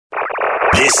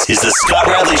This is the Scott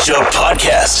Radley Show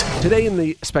podcast. Today in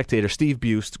the Spectator, Steve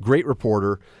Buist, great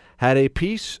reporter, had a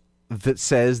piece that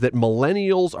says that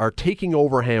millennials are taking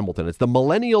over Hamilton. It's the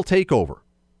millennial takeover.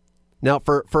 Now,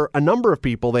 for a number of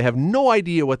people, they have no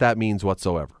idea what that means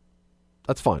whatsoever.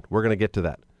 That's fine. We're going to get to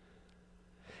that.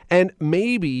 And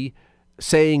maybe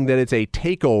saying that it's a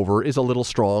takeover is a little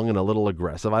strong and a little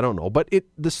aggressive. I don't know. But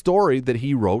the story that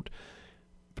he wrote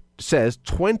says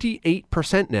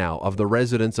 28% now of the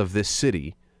residents of this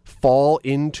city fall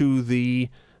into the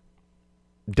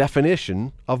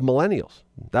definition of millennials.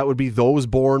 That would be those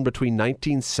born between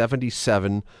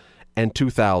 1977 and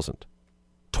 2000.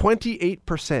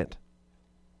 28%.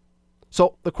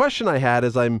 So the question I had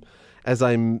as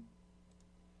I'm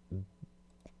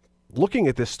looking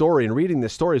at this story and reading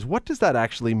this story is, what does that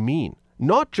actually mean?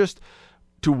 Not just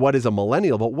to what is a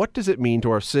millennial, but what does it mean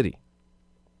to our city?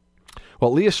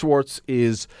 Well, Leah Schwartz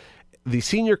is the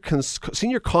senior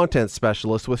content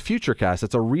specialist with Futurecast.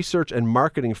 It's a research and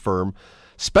marketing firm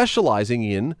specializing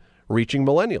in reaching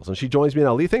millennials. And she joins me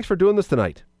now. Leah, thanks for doing this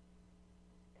tonight.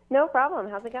 No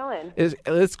problem. How's it going?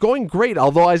 It's going great.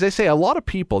 Although, as I say, a lot of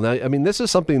people, now, I mean, this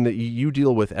is something that you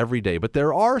deal with every day, but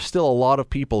there are still a lot of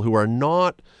people who are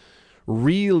not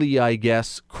really, I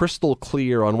guess, crystal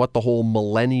clear on what the whole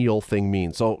millennial thing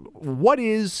means. So what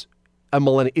is a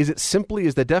millennial?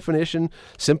 Is the definition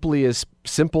simply as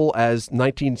simple as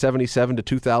 1977 to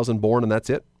 2000 born and that's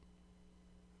it?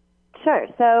 Sure.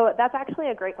 So that's actually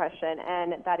a great question,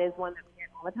 and that is one that we hear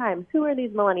all the time. Who are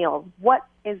these millennials? What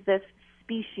is this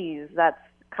species that's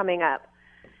coming up?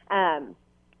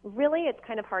 Really, it's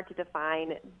kind of hard to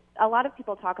define. A lot of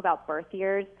people talk about birth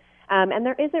years, and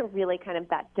there isn't really kind of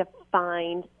that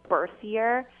defined birth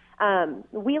year.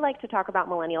 We like to talk about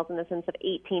millennials in the sense of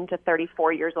 18 to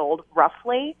 34 years old,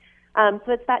 roughly. So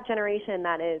it's that generation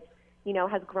that is,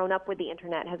 has grown up with the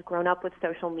internet, has grown up with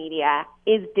social media,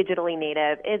 is digitally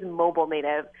native, is mobile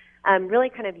native, really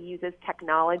kind of uses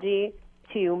technology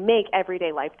to make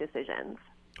everyday life decisions.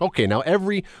 Okay, now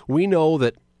we know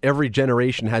that every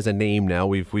generation has a name now.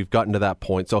 We've gotten to that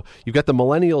point. So you've got the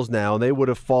millennials now. They would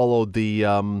have followed the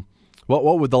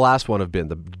what would the last one have been?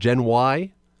 The Gen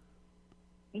Y?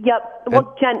 Yep.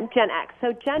 Well, Gen X.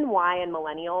 So Gen Y and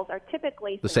millennials are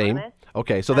typically the synonymous. Same.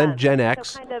 Okay, so then Gen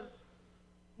X. So kind of,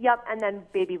 yep, and then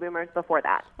baby boomers before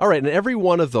that. All right, and every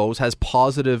one of those has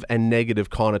positive and negative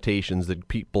connotations that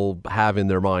people have in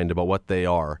their mind about what they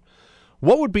are.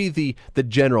 What would be the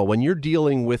general, when you're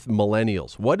dealing with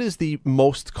millennials, what is the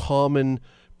most common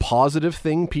positive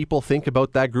thing people think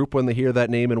about that group when they hear that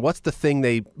name, and what's the thing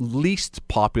they least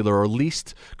popular or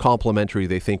least complimentary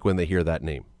they think when they hear that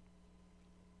name?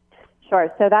 Sure.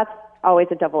 So that's always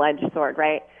a double-edged sword,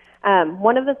 right?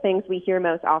 One of the things we hear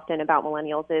most often about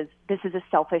millennials is this is a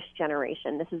selfish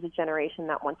generation. This is a generation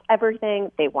that wants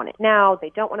everything. They want it now. They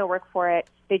don't want to work for it.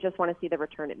 They just want to see the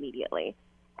return immediately.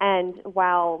 And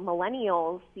while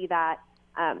millennials see that,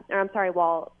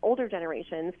 while older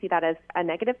generations see that as a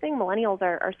negative thing, millennials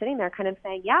are sitting there kind of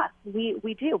saying, yes,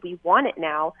 we do. We want it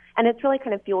now. And it's really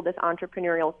kind of fueled this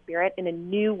entrepreneurial spirit in a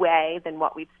new way than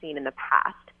what we've seen in the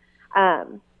past.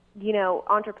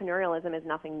 Entrepreneurialism is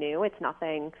nothing new. It's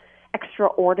nothing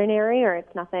extraordinary or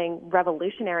it's nothing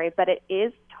revolutionary, but it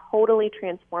is totally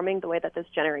transforming the way that this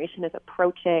generation is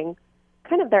approaching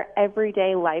kind of their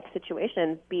everyday life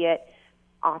situations, be it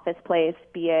office place,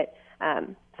 be it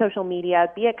social media,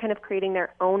 be it kind of creating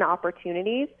their own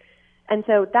opportunities. And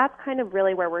so that's kind of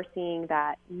really where we're seeing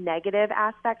that negative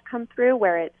aspect come through,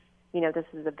 where it's, this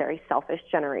is a very selfish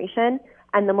generation.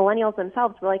 And the millennials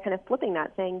themselves really kind of flipping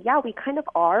that, saying, yeah, we kind of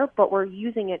are, but we're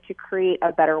using it to create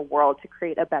a better world, to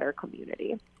create a better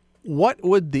community. What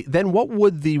would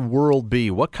the world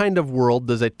be? What kind of world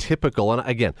does a typical, and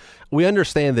again, we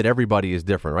understand that everybody is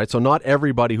different, right? So not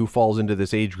everybody who falls into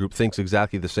this age group thinks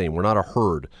exactly the same. We're not a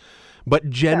herd. But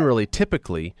generally,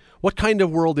 typically, what kind of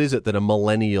world is it that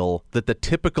the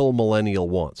typical millennial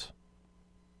wants?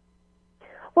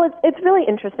 Well, it's really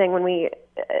interesting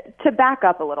to back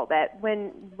up a little bit,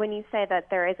 when you say that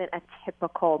there isn't a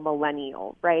typical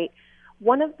millennial, right?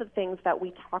 One of the things that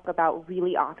we talk about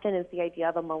really often is the idea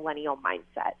of a millennial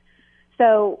mindset.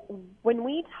 So when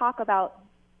we talk about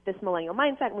this millennial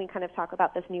mindset and we kind of talk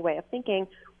about this new way of thinking,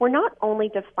 we're not only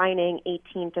defining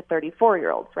 18 to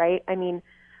 34-year-olds, right? I mean,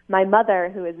 my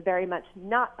mother, who is very much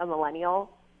not a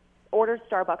millennial, orders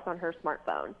Starbucks on her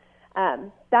smartphone.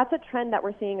 That's a trend that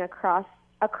we're seeing across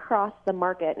the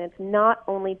market, and it's not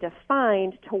only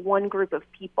defined to one group of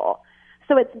people.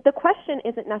 So the question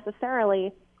isn't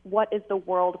necessarily what is the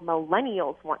world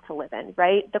millennials want to live in,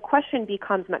 right? The question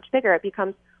becomes much bigger. It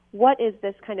becomes, what is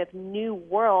this kind of new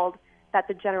world that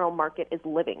the general market is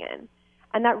living in?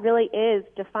 And that really is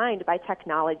defined by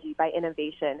technology, by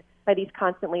innovation, by these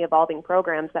constantly evolving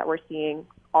programs that we're seeing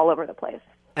all over the place.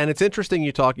 And it's interesting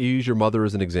you use your mother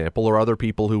as an example, or other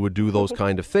people who would do those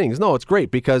kind of things. No, it's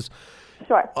great because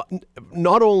Sure.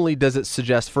 Not only does it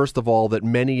suggest, first of all, that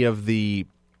many of the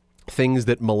things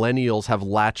that millennials have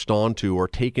latched onto or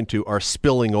taken to are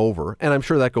spilling over, and I'm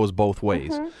sure that goes both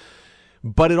ways.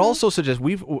 But it also suggests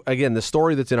again, the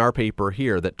story that's in our paper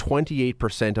here, that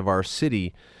 28% of our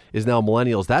city is now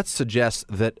millennials. That suggests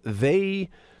that they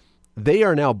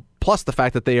are now, plus the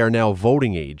fact that they are now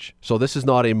voting age. So this is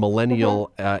not a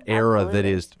millennial era that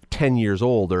is 10 years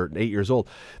old or 8 years old.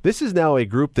 This is now a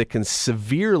group that can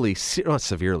seriously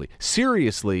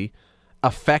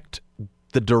affect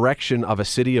the direction of a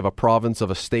city, of a province, of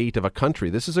a state, of a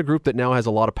country. This is a group that now has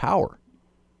a lot of power.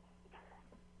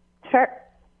 Sure.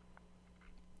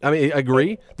 I mean,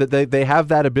 agree that they have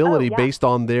that ability based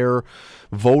on their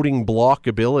voting bloc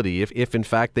ability, if in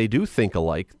fact they do think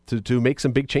alike, to make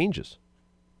some big changes.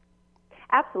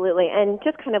 Absolutely. And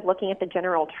just kind of looking at the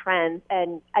general trends,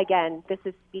 and again, this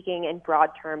is speaking in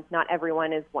broad terms. Not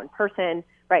everyone is one person,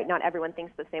 right? Not everyone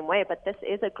thinks the same way, but this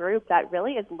is a group that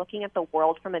really is looking at the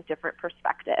world from a different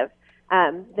perspective.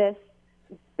 This,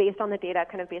 based on the data,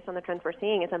 kind of based on the trends we're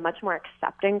seeing, is a much more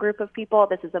accepting group of people.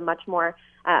 This is a much more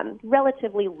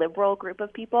relatively liberal group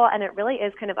of people, and it really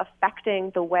is kind of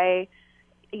affecting the way,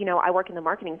 I work in the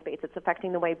marketing space. It's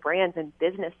affecting the way brands and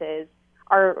businesses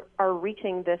are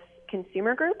reaching this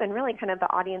consumer group and really kind of the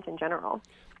audience in general.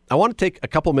 I want to take a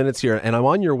couple minutes here, and I'm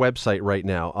on your website right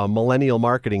now,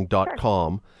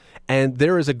 millennialmarketing.com, sure. And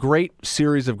there is a great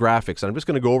series of graphics. And I'm just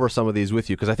going to go over some of these with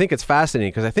you because I think it's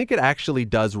fascinating, because I think it actually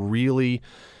does really,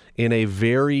 in a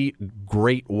very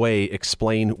great way,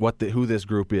 explain who this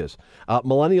group is.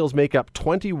 Millennials make up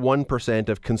 21%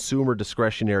 of consumer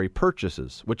discretionary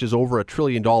purchases, which is over $1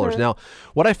 trillion. Now,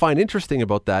 what I find interesting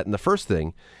about that, and the first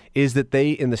thing, is that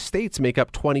they, in the States, make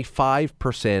up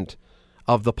 25%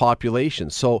 of the population.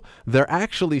 So they're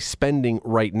actually spending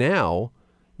right now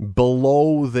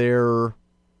below their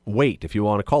weight, if you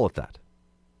want to call it that.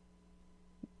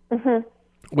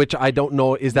 Which I don't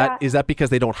know, is that because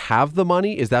they don't have the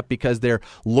money? Is that because they're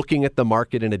looking at the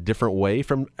market in a different way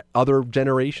from other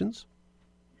generations?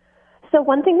 So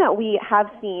one thing that we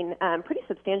have seen pretty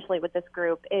substantially with this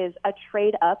group is a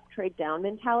trade up, trade down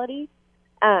mentality.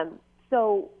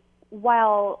 So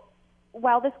while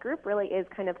this group really is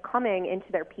kind of coming into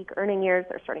their peak earning years,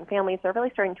 they're starting families, they're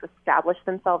really starting to establish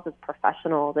themselves as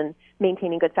professionals and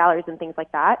maintaining good salaries and things like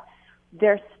that,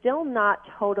 they're still not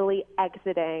totally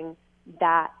exiting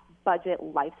that budget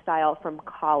lifestyle from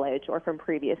college or from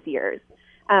previous years.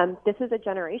 This is a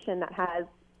generation that has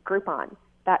Groupon,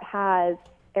 that has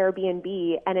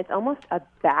Airbnb, and it's almost a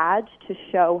badge to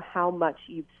show how much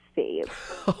you've saved,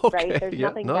 right? There's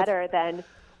nothing better than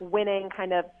winning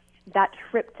kind of that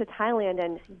trip to Thailand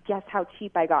and guess how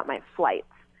cheap I got my flights.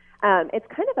 It's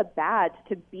kind of a badge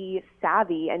to be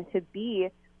savvy and to be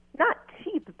not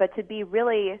cheap, but to be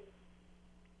really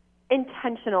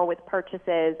intentional with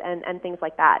purchases and things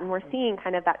like that. And we're seeing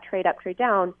kind of that trade up, trade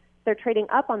down. They're trading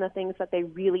up on the things that they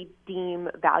really deem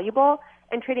valuable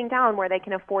and trading down where they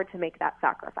can afford to make that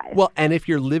sacrifice. Well, and if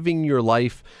you're living your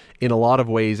life in a lot of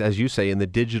ways, as you say, in the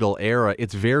digital era,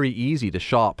 it's very easy to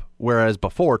shop. Whereas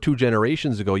before, 2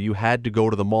 generations ago, you had to go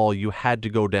to the mall, you had to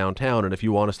go downtown, and if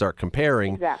you want to start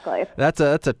comparing, exactly, that's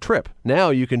a trip. Now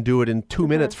you can do it in 2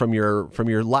 minutes from your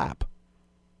lap.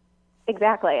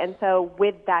 Exactly. And so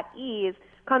with that ease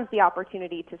comes the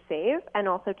opportunity to save and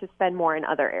also to spend more in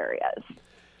other areas.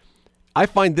 I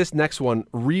find this next one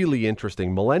really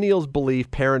interesting. Millennials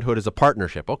believe parenthood is a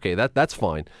partnership. Okay, that's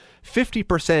fine.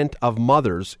 50% of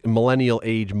mothers, millennial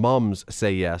age mums,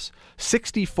 say yes.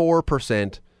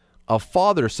 64% of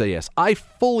fathers say yes. I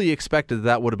fully expected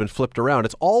that would have been flipped around.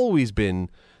 It's always been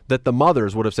that the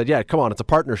mothers would have said, yeah, come on, it's a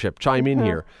partnership, chime in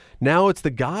here. Now it's the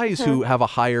guys who have a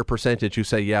higher percentage who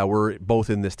say, yeah, we're both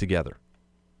in this together.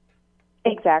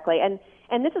 Exactly.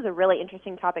 And this is a really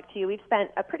interesting topic, too. We've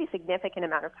spent a pretty significant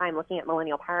amount of time looking at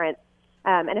millennial parents.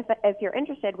 And if you're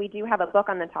interested, we do have a book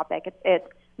on the topic. It's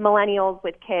Millennials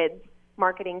with Kids,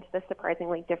 Marketing to the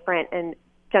Surprisingly Different and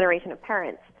Generation of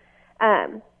Parents.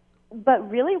 But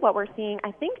really what we're seeing,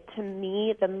 I think to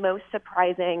me, the most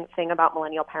surprising thing about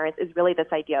millennial parents is really this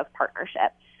idea of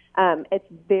partnership. It's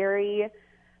very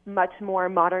much more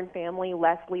Modern Family,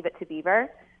 less Leave It to Beaver.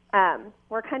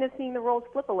 We're kind of seeing the roles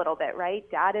flip a little bit, right?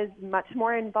 Dad is much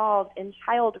more involved in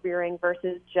child rearing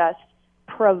versus just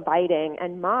providing,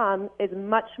 and mom is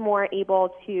much more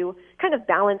able to kind of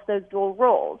balance those dual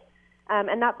roles.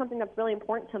 And that's something that's really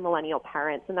important to millennial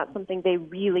parents, and that's something they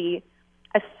really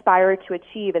aspire to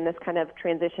achieve in this kind of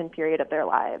transition period of their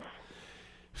lives.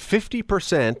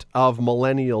 50% of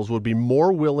millennials would be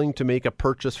more willing to make a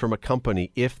purchase from a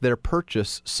company if their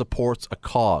purchase supports a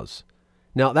cause.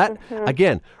 Now that,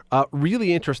 again,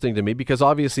 really interesting to me, because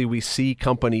obviously we see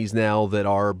companies now that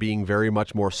are being very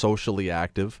much more socially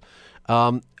active.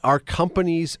 Are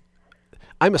companies,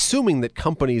 I'm assuming that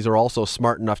companies are also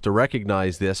smart enough to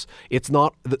recognize this. It's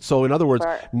not, so in other words,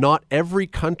 not every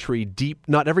company, deep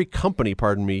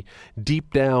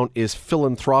down is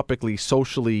philanthropically,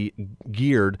 socially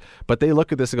geared, but they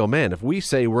look at this and go, man, if we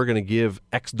say we're going to give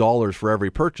X dollars for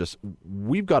every purchase,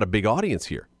 we've got a big audience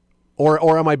here.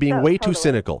 Or am I being way too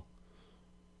cynical?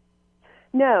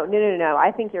 No.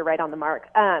 I think you're right on the mark.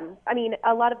 I mean,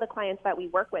 a lot of the clients that we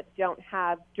work with don't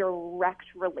have direct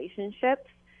relationships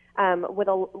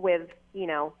with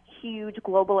huge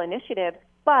global initiatives,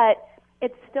 but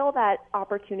it's still that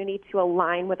opportunity to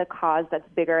align with a cause that's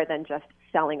bigger than just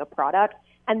selling a product.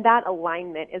 And that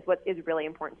alignment is what is really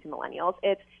important to millennials.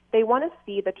 They want to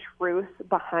see the truth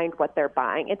behind what they're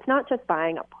buying. It's not just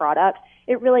buying a product.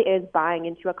 It really is buying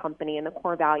into a company and the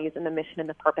core values and the mission and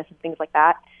the purpose and things like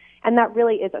that. And that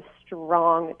really is a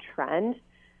strong trend.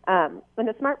 And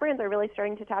the smart brands are really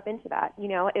starting to tap into that.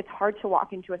 It's hard to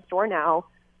walk into a store now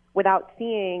without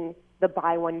seeing the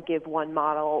buy one, give one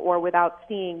model, or without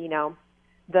seeing,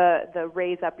 the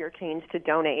raise up your change to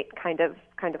donate kind of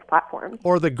platforms.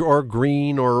 Or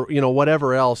green, or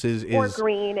whatever else is. Or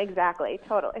green, exactly,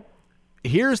 totally.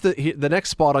 Here's the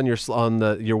next spot on your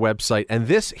website, and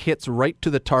this hits right to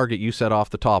the target you set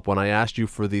off the top when I asked you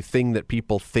for the thing that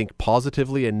people think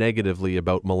positively and negatively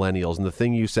about millennials, and the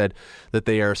thing you said that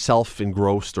they are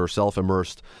self-engrossed or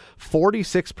self-immersed.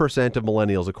 46% of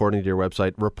millennials, according to your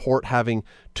website, report having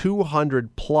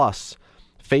 200 plus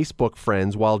Facebook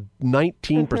friends, while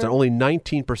 19%, only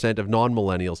 19% of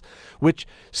non-millennials, which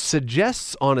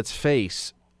suggests on its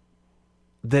face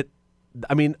that,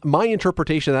 I mean, my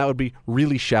interpretation of that would be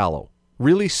really shallow,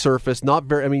 really surface, not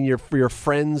very, I mean, your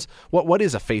friends, what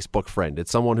is a Facebook friend?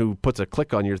 It's someone who puts a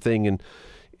click on your thing. And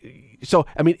so,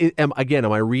 I mean, am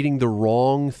I reading the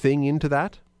wrong thing into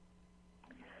that?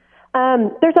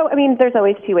 There's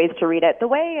always two ways to read it. The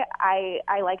way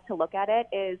I like to look at it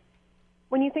is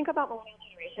when you think about millennial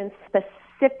generation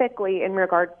specifically in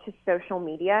regards to social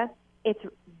media, it's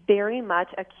very much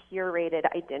a curated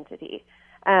identity.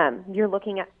 You're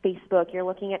looking at Facebook, you're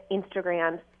looking at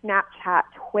Instagram, Snapchat,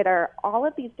 Twitter, all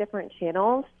of these different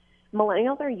channels.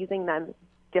 Millennials are using them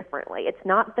differently. It's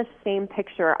not the same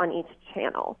picture on each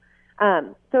channel.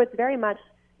 So it's very much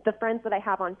the friends that I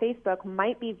have on Facebook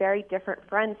might be very different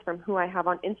friends from who I have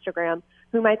on Instagram,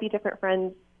 who might be different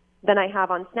friends than I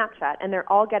have on Snapchat, and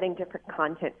they're all getting different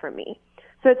content from me.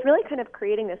 So it's really kind of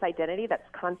creating this identity that's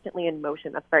constantly in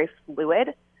motion, that's very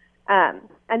fluid.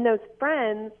 And those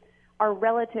friends are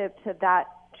relative to that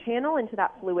channel and to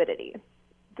that fluidity.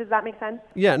 Does that make sense?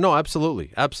 Yeah, no,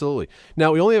 absolutely. Absolutely.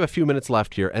 Now, we only have a few minutes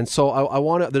left here. And so I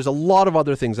want to, there's a lot of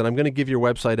other things, and I'm going to give your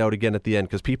website out again at the end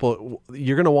because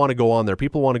you're going to want to go on there.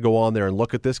 People want to go on there and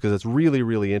look at this because it's really,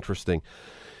 really interesting.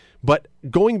 But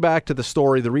going back to the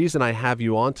story, the reason I have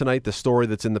you on tonight, the story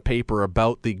that's in the paper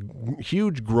about the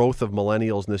huge growth of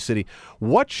millennials in the city,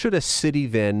 what should a city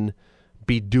then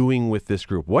be doing with this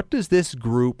group? What does this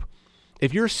group,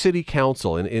 if you're city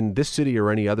council in this city or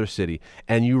any other city,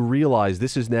 and you realize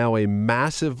this is now a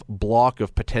massive block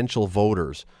of potential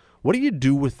voters, what do you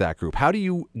do with that group? How do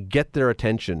you get their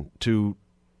attention to,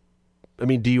 I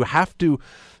mean, do you have to,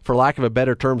 for lack of a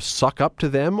better term, suck up to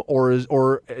them?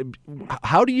 Or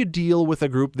how do you deal with a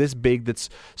group this big that's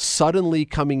suddenly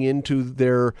coming into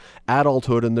their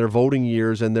adulthood and their voting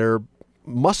years and their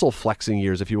muscle flexing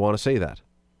years, if you want to say that?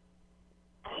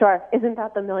 Sure. Isn't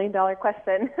that the $1 million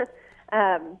question?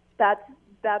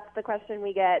 That's the question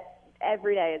we get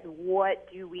every day is what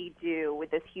do we do with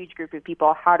this huge group of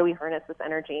people? How do we harness this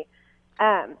energy?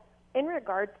 In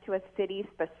regards to a city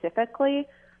specifically,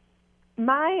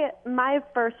 my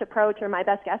first approach or my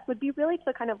best guess would be really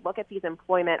to kind of look at these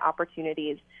employment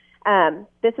opportunities.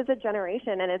 This is a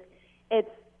generation, and it's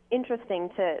interesting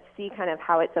to see kind of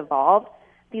how it's evolved.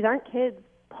 These aren't kids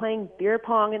playing beer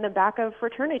pong in the back of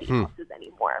fraternity houses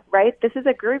anymore, right? This is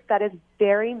a group that is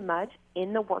very much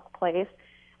in the workplace,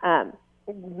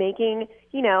 making,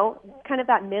 kind of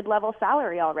that mid-level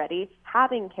salary already,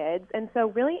 having kids. And so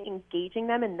really engaging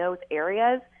them in those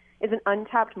areas is an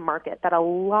untapped market that a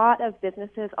lot of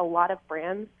businesses, a lot of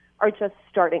brands are just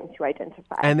starting to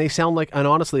identify. And they sound like, and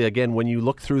honestly, again, when you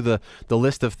look through the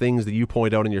list of things that you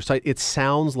point out on your site, it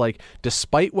sounds like,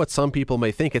 despite what some people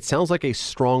may think, it sounds like a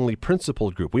strongly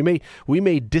principled group. We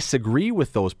may disagree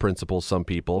with those principles, some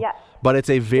people, yes, but it's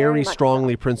a very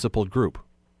strongly so. Principled group.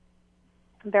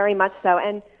 Very much so.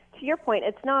 And to your point,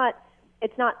 it's not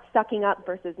sucking up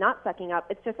versus not sucking up.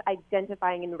 It's just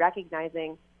identifying and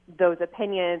recognizing those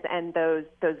opinions and those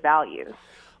values.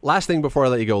 Last thing before I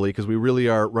let you go, Lee, because we really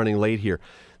are running late here.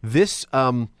 This,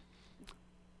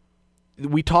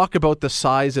 we talk about the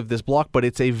size of this block, but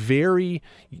it's a very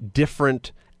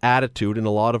different attitude in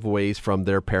a lot of ways from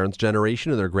their parents'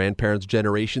 generation and their grandparents'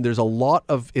 generation. There's a lot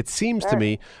of, it seems to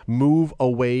me, move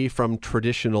away from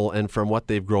traditional and from what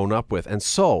they've grown up with. And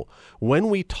so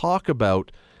when we talk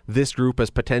about this group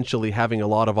as potentially having a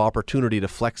lot of opportunity to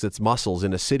flex its muscles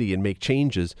in a city and make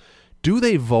changes, do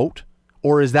they vote?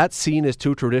 Or is that seen as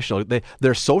too traditional?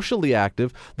 They're socially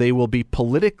active. They will be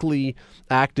politically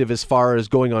active as far as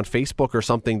going on Facebook or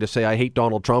something to say, I hate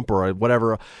Donald Trump or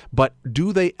whatever. But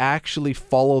do they actually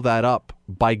follow that up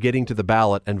by getting to the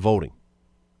ballot and voting?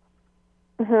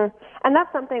 Mm-hmm. And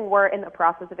that's something we're in the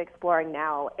process of exploring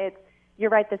now.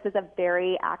 You're right, this is a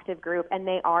very active group, and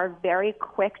they are very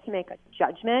quick to make a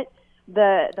judgment.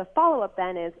 The follow-up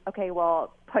then is, okay,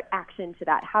 well, put action to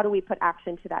that. How do we put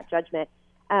action to that judgment?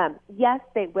 Yes,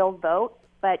 they will vote,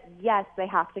 but yes, they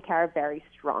have to care very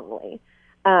strongly.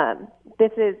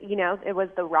 This is, it was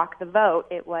the Rock the Vote.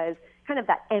 It was kind of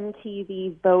that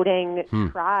MTV voting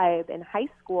tribe in high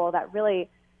school that really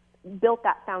built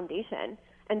that foundation.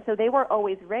 And so they were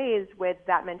always raised with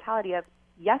that mentality of,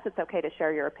 yes, it's okay to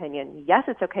share your opinion. Yes,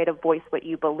 it's okay to voice what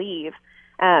you believe.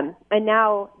 And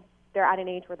now they're at an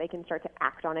age where they can start to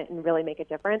act on it and really make a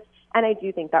difference. And I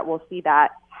do think that we'll see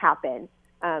that happen.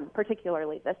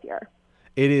 Particularly this year.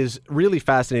 It is really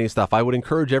fascinating stuff. I would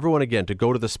encourage everyone, again, to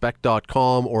go to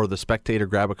thespec.com or The Spectator,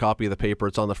 grab a copy of the paper.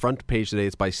 It's on the front page today.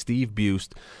 It's by Steve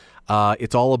Buist.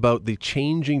 It's all about the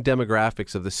changing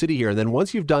demographics of the city here. And then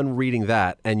once you've done reading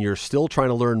that and you're still trying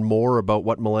to learn more about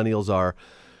what millennials are,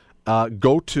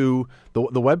 go to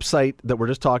the website that we're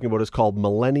just talking about is called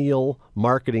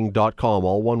millennialmarketing.com,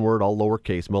 all one word, all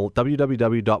lowercase,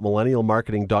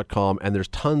 www.millennialmarketing.com, and there's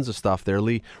tons of stuff there.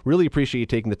 Lee, really appreciate you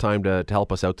taking the time to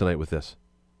help us out tonight with this.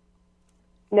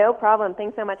 No problem.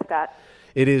 Thanks so much, Scott.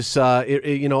 It is,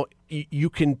 you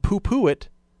can poo-poo it,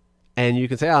 and you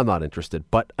can say, I'm not interested.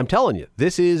 But I'm telling you,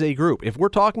 this is a group. If we're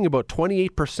talking about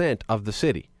 28% of the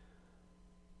city,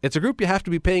 it's a group you have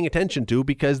to be paying attention to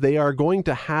because they are going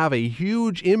to have a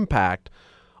huge impact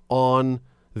on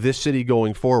this city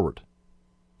going forward.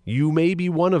 You may be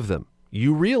one of them.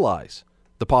 You realize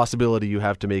the possibility you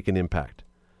have to make an impact.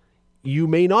 You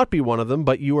may not be one of them,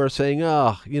 but you are saying,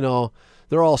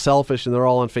 they're all selfish and they're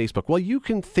all on Facebook. Well, you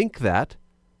can think that,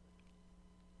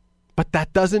 but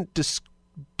that doesn't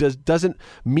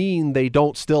mean they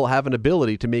don't still have an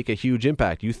ability to make a huge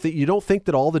impact. You don't think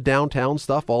that all the downtown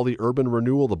stuff, all the urban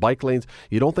renewal, the bike lanes,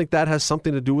 you don't think that has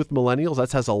something to do with millennials?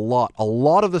 That has a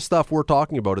lot of the stuff we're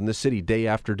talking about in this city day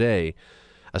after day,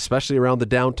 especially around the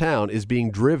downtown, is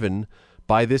being driven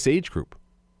by this age group.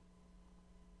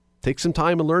 Take some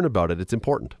time and learn about it. It's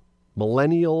important.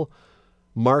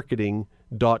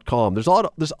 millennialmarketing.com. There's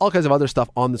all kinds of other stuff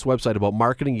on this website about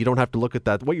marketing. You don't have to look at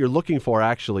that. What you're looking for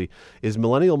actually is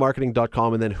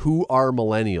millennialmarketing.com and then who are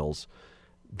millennials.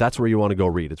 That's where you want to go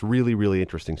read. It's really, really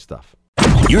interesting stuff.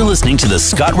 You're listening to The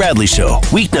Scott Radley Show,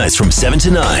 weeknights from 7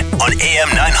 to 9 on AM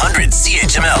 900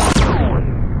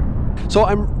 CHML. So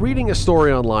I'm reading a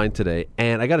story online today,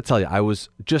 and I got to tell you, I was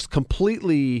just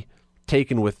completely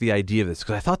taken with the idea of this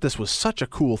because I thought this was such a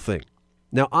cool thing.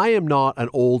 Now, I am not an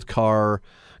old car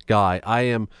guy. I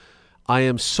am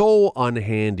so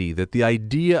unhandy that the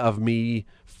idea of me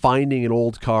finding an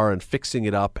old car and fixing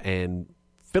it up and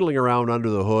fiddling around under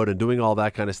the hood and doing all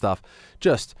that kind of stuff,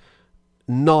 just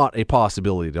not a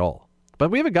possibility at all.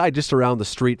 But we have a guy just around the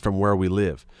street from where we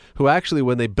live who actually,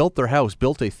 when they built their house,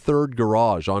 built a third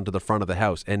garage onto the front of the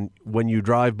house. And when you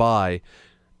drive by,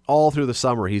 all through the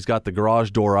summer, he's got the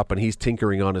garage door up and he's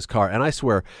tinkering on his car. And I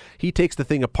swear, he takes the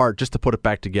thing apart just to put it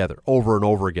back together over and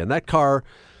over again. That car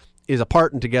is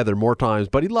apart and together more times,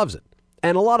 but he loves it.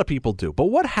 And a lot of people do. But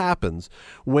what happens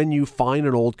when you find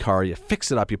an old car, you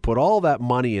fix it up, you put all that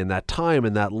money and that time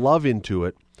and that love into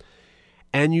it,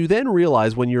 and you then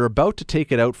realize when you're about to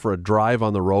take it out for a drive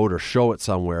on the road or show it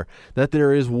somewhere, that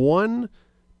there is one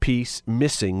piece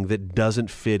missing that doesn't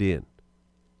fit in.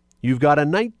 You've got a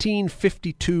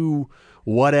 1952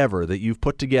 whatever that you've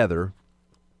put together,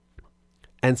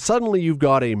 and suddenly you've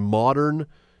got a modern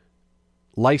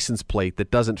license plate that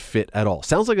doesn't fit at all.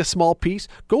 Sounds like a small piece.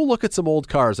 Go look at some old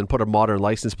cars and put a modern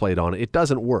license plate on it. It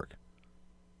doesn't work.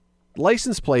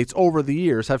 License plates over the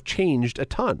years have changed a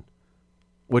ton,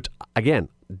 which, again,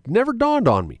 never dawned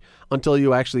on me until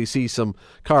you actually see some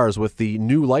cars with the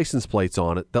new license plates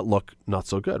on it that look not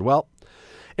so good. Well,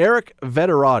 Eric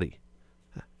Vetterati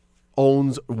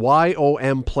owns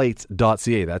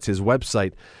yomplates.ca. That's his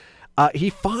website. He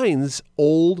finds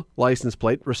old license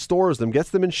plate, restores them, gets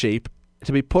them in shape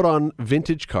to be put on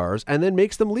vintage cars, and then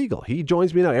makes them legal. He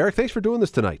joins me now. Eric, thanks for doing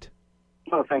this tonight.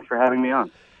 Oh, thanks for having me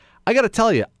on. I got to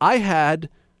tell you,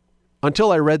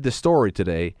 until I read this story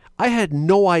today, I had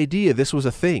no idea this was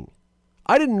a thing.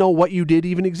 I didn't know what you did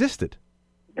even existed.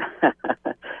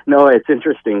 No, it's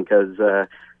interesting because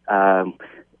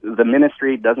the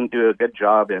ministry doesn't do a good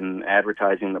job in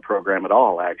advertising the program at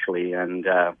all, actually. And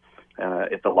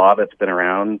it's a law that's been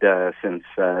around since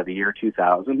the year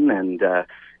 2000, and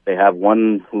they have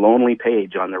one lonely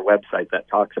page on their website that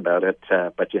talks about it,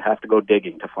 but you have to go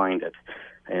digging to find it.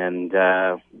 And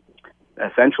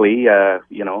essentially,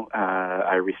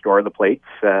 I restore the plates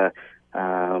so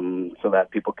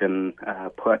that people can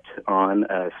put on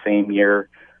a same-year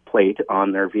plate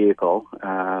on their vehicle,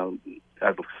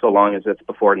 so long as it's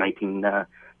before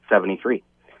 1973.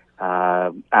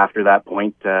 After that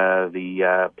point,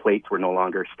 the plates were no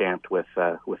longer stamped with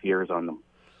years on them.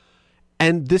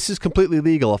 And this is completely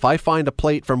legal. If I find a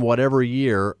plate from whatever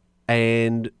year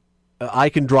and I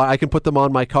can put them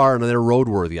on my car and they're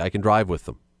roadworthy, I can drive with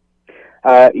them.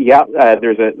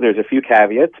 There's a few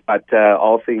caveats, but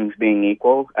all things being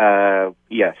equal,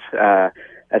 yes.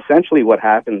 Essentially what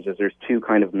happens is there's two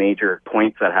kind of major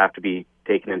points that have to be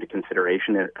taken into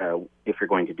consideration if you're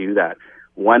going to do that.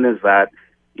 One is that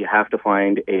you have to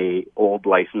find a old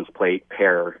license plate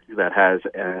pair that has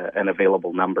an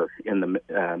available number in the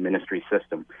ministry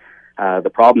system. The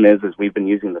problem is we've been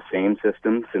using the same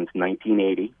system since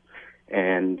 1980,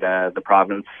 and the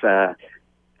province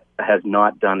has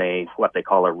not done what they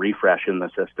call a refresh in the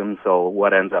system. So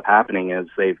what ends up happening is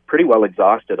they've pretty well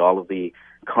exhausted all of the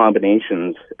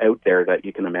combinations out there that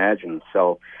you can imagine.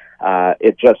 So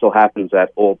it just so happens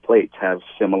that old plates have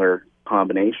similar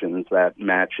combinations that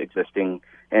match existing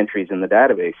entries in the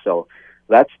database. So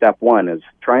that's step one, is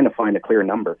trying to find a clear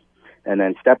number. And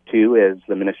then step two is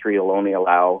the ministry will only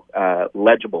allow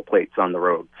legible plates on the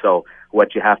road. So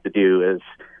what you have to do is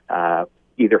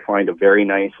either find a very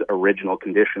nice original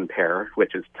condition pair,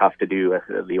 which is tough to do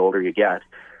the older you get,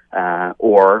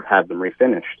 or have them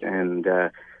refinished. And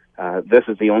this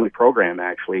is the only program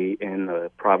actually in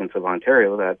the province of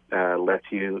Ontario that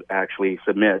lets you actually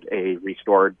submit a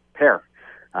restored pair.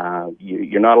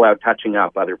 You're not allowed touching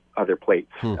up other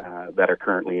plates that are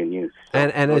currently in use. So,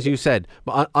 and as you said,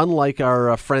 unlike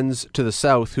our friends to the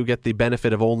south who get the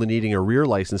benefit of only needing a rear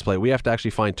license plate, we have to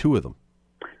actually find two of them.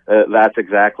 That's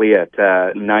exactly it.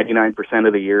 99%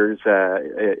 of the years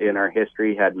in our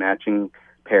history had matching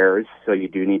pairs, so you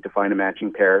do need to find a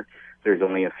matching pair. There's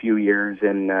only a few years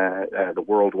in the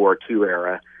World War II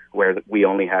era where we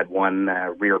only had one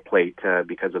rear plate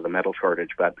because of the metal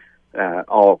shortage. But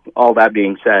all that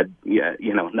being said,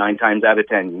 9 times out of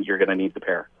 10, you're going to need the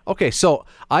pair. Okay, so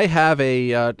I have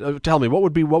tell me, what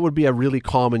would be a really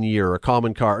common year, a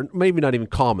common car, maybe not even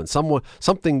common,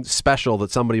 something special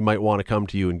that somebody might want to come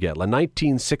to you and get, like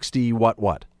 1960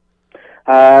 what?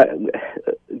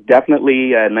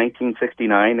 Definitely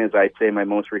 1969 is, I'd say, my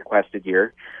most requested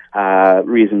year.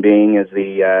 Reason being is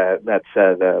that's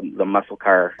the muscle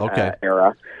car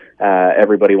era.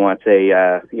 Everybody wants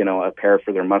a pair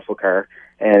for their muscle car,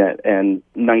 and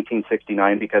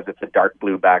 1969 because it's a dark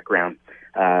blue background.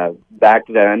 Back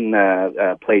then,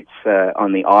 plates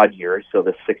on the odd years, so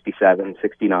the 67,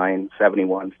 69,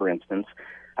 71, for instance,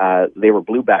 they were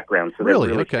blue backgrounds. So really?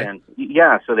 They really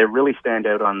okay. So they really stand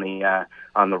out on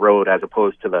the road as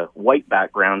opposed to the white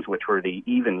backgrounds, which were the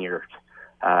even years.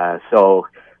 So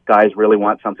guys really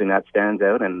want something that stands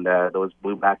out, and those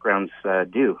blue backgrounds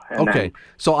do. And okay, then,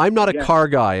 so I'm not a car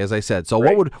guy, as I said. So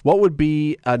right. what would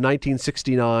be a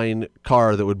 1969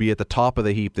 car that would be at the top of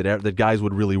the heap that guys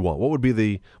would really want?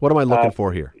 What am I looking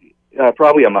for here?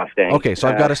 Probably a Mustang. Okay, so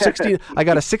I've got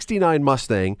a 69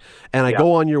 Mustang, and I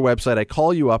go on your website, I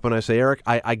call you up, and I say, Eric,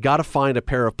 I got to find a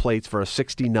pair of plates for a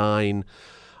 69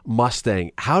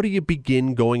 Mustang. How do you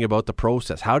begin going about the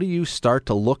process? How do you start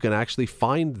to look and actually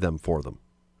find them for them?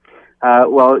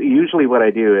 Well, usually what I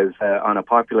do is on a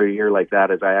popular year like that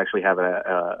is I actually have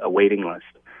a waiting list.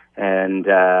 And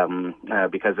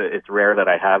because it's rare that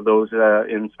I have those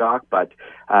in stock, but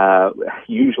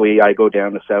usually I go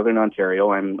down to Southern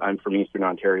Ontario. I'm from Eastern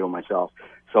Ontario myself.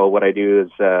 So what I do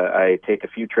is I take a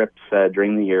few trips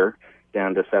during the year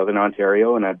down to Southern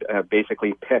Ontario, and I'd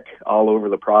basically pick all over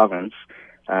the province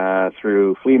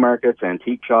through flea markets,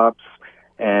 antique shops,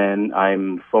 and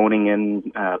I'm phoning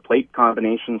in plate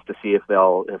combinations to see if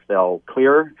they'll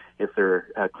clear, if they're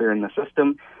clearing the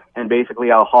system, and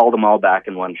basically I'll haul them all back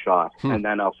in one shot, and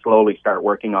then I'll slowly start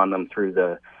working on them through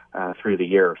the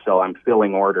year. So I'm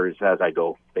filling orders as I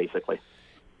go, basically.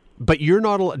 But you're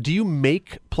not. Do you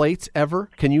make plates ever?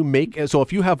 Can you make? So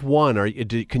if you have one,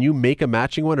 can you make a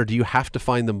matching one, or do you have to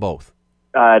find them both?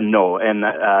 No, and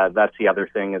that's the other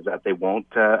thing, is that they won't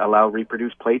allow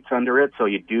reproduced plates under it. So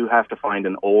you do have to find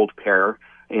an old pair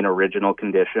in original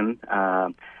condition.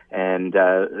 And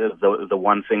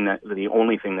the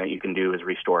only thing that you can do is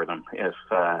restore them if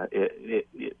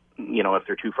if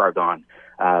they're too far gone.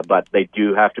 But they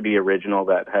do have to be original,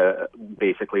 that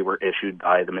basically were issued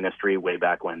by the ministry way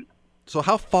back when. So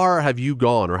how far have you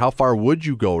gone, or how far would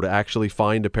you go to actually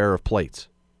find a pair of plates?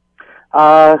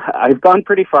 I've gone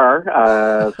pretty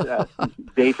far.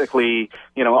 Basically,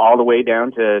 all the way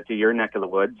down to your neck of the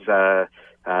woods.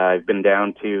 I've been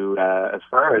down to as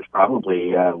far as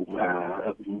probably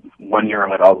 1 year I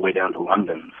went all the way down to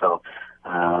London. So,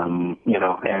 and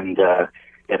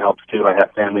it helps too. I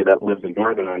have family that lives in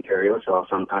Northern Ontario, so I'll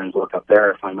sometimes look up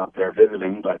there if I'm up there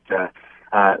visiting. But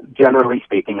generally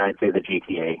speaking, I'd say the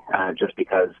GTA, just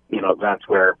because that's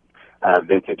where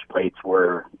vintage plates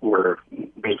were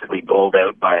basically doled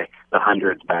out by the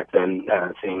hundreds back then,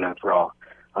 seeing that's where all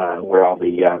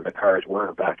the cars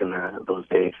were back in those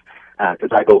days.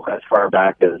 Because I go as far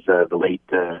back as the late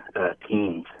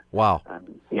teens. Wow.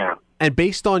 Yeah. And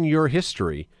based on your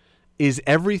history, is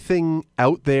everything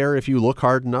out there if you look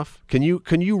hard enough? Can you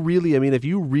really, if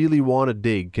you really want to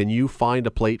dig, can you find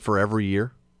a plate for every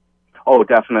year? Oh,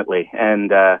 definitely.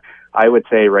 And I would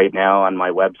say right now on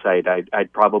my website,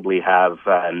 I'd probably have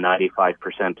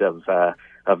 95%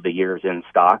 of the years in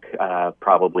stock,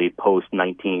 probably post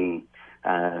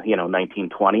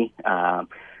 1920.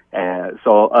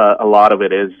 So a lot of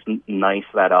it is nice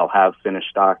that I'll have finished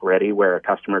stock ready, where a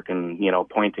customer can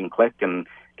point and click and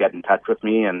get in touch with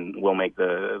me, and we'll make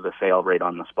the sale right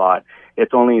on the spot.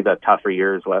 It's only the tougher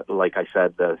years, like I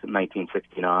said, the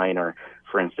 1969, or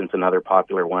for instance, another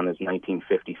popular one is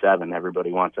 1957.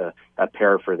 Everybody wants a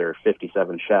pair for their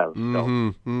 57 Chev.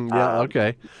 Mm-hmm. Yeah,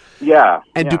 okay. Yeah.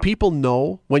 And do people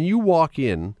know, when you walk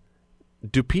in,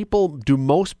 do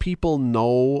most people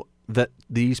know that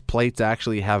these plates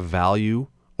actually have value?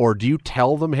 Or do you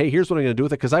tell them, hey, here's what I'm going to do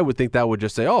with it? Because I would think that would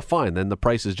just say, oh, fine, then the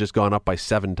price has just gone up by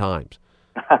 7 times.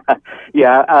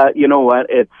 Yeah, you know what?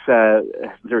 It's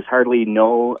there's hardly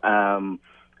no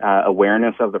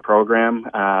awareness of the program.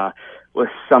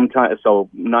 Sometimes, so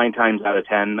 9 times out of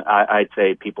 10, I'd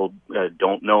say people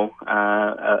don't know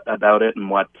about it and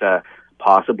what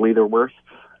possibly they're worth.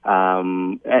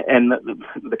 And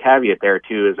the caveat there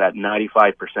too is that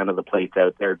 95% of the plates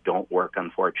out there don't work,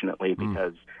 unfortunately,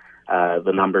 because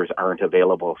the numbers aren't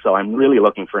available. So I'm really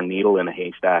looking for a needle in a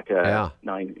haystack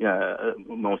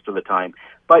most of the time.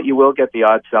 But you will get the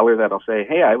odd seller that'll say,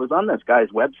 hey, I was on this guy's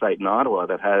website in Ottawa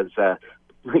that has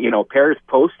pairs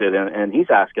posted, and he's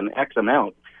asking X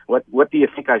amount. What do you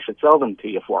think I should sell them to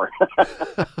you for?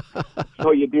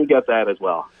 So you do get that as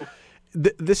well.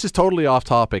 This is totally off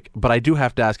topic, but I do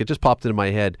have to ask. It just popped into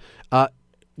my head.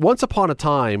 Once upon a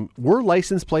time, were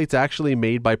license plates actually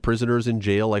made by prisoners in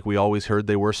jail, like we always heard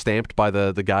they were, stamped by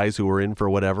the guys who were in for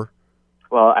whatever?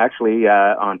 Well, actually,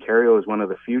 Ontario is one of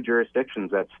the few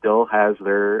jurisdictions that still has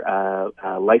their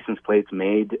license plates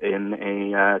made in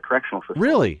a correctional facility.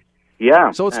 Really?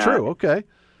 Yeah. So it's true. Okay.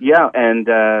 Yeah, and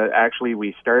actually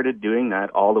we started doing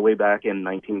that all the way back in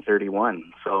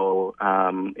 1931. So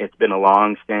it's been a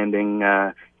long-standing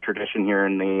tradition here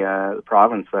in the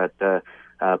province that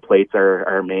plates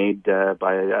are made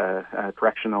by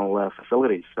correctional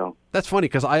facilities. So that's funny,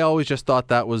 because I always just thought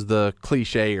that was the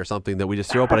cliche or something that we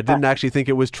just threw out, but I didn't actually think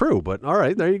it was true. But all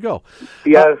right, there you go.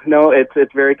 Yeah, no,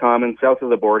 it's very common. South of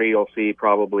the border, you'll see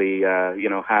probably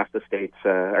half the states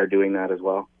are doing that as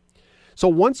well. So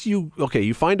once you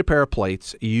find a pair of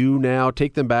plates, you now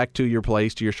take them back to your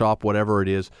place, to your shop, whatever it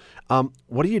is.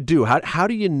 What do? How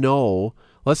do you know?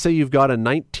 Let's say you've got a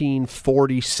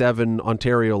 1947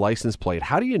 Ontario license plate.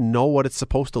 How do you know what it's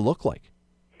supposed to look like?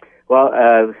 Well,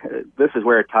 this is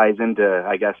where it ties into,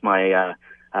 I guess, my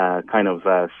kind of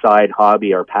side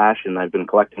hobby or passion. I've been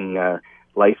collecting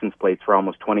license plates for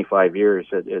almost 25 years.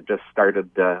 It just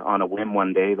started on a whim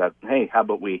one day that, hey, how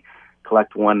about we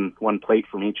collect one plate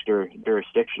from each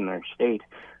jurisdiction or state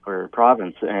or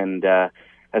province, and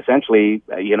essentially,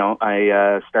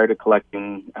 I started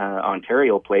collecting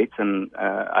Ontario plates, and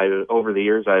over the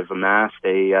years I've amassed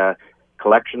a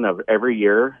collection of every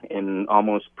year in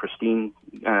almost pristine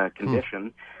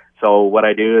condition. So what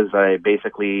I do is I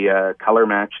basically color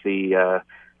match the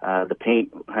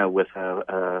paint with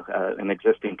an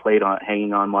existing plate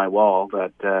hanging on my wall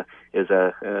that is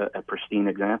a pristine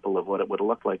example of what it would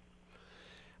look like.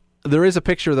 There is a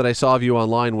picture that I saw of you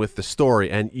online with the story,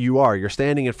 and you're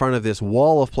standing in front of this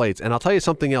wall of plates. And I'll tell you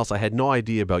something else I had no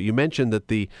idea about. You mentioned that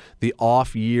the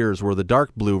off years were the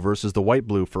dark blue versus the white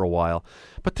blue for a while.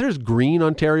 But there's green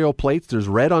Ontario plates, there's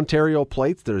red Ontario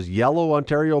plates, there's yellow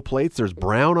Ontario plates, there's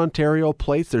brown Ontario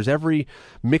plates, there's every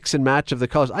mix and match of the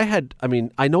colors. I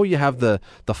know you have the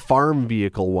farm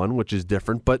vehicle one, which is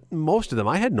different, but most of them,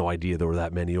 I had no idea there were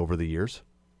that many over the years.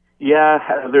 Yeah,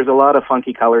 there's a lot of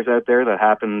funky colors out there that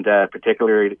happened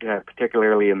particularly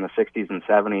in the 60s and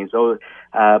 70s. So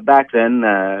back then,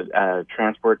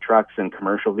 transport trucks and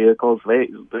commercial vehicles, they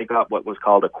got what was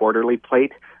called a quarterly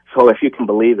plate. So if you can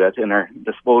believe it, in our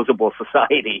disposable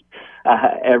society,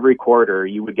 every quarter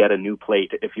you would get a new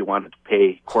plate if you wanted to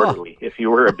pay quarterly, if you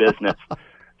were a business.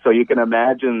 So you can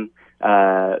imagine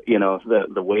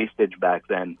the wastage back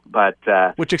then. But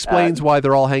which explains why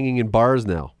they're all hanging in bars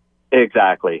now.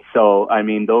 Exactly. So, I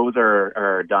mean, those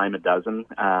are a dime a dozen,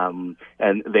 and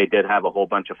they did have a whole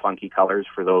bunch of funky colors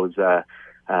for those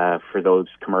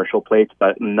commercial plates,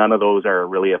 but none of those are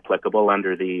really applicable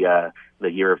under the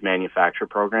year of manufacture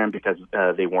program because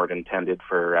they weren't intended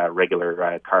for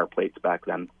regular car plates back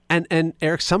then. And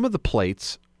Eric, some of the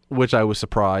plates, which I was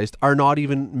surprised, are not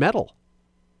even metal.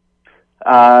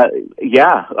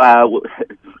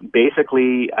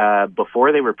 Basically,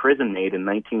 before they were prison made in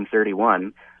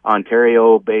 1931.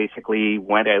 Ontario basically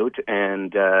went out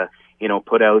and,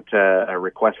 put out a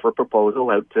request for proposal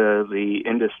out to the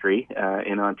industry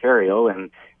in Ontario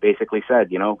and basically said,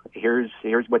 here's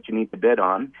what you need to bid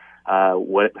on.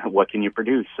 What can you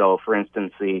produce? So, for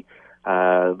instance, the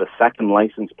second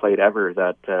license plate ever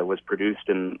that was produced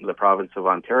in the province of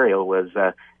Ontario was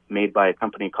made by a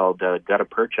company called Gutta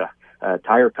Percha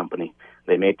Tire Company.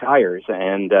 They made tires,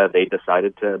 and they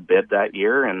decided to bid that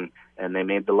year, and they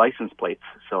made the license plates.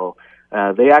 So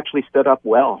they actually stood up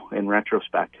well in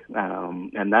retrospect,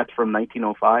 and that's from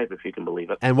 1905, if you can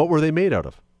believe it. And what were they made out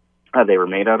of? They were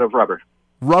made out of rubber.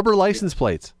 Rubber license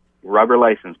plates? Rubber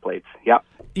license plates, yep.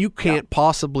 You can't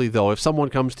possibly, though, if someone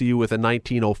comes to you with a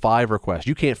 1905 request,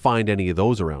 you can't find any of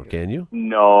those around, can you?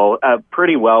 No,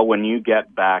 pretty well when you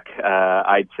get back,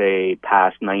 I'd say,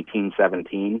 past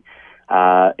 1917.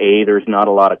 There's not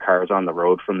a lot of cars on the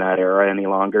road from that era any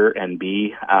longer, and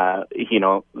B,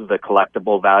 the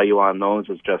collectible value on those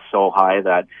is just so high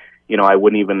that, I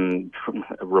wouldn't even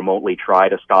remotely try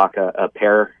to stock a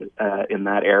pair in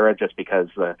that era just because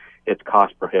it's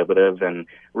cost prohibitive, and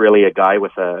really a guy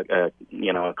with a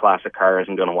classic car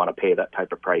isn't going to want to pay that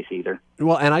type of price either.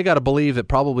 Well, and I got to believe that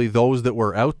probably those that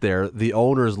were out there, the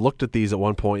owners looked at these at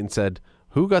one point and said,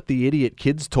 who got the idiot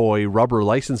kid's toy rubber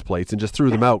license plates and just threw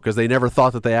them out because they never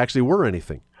thought that they actually were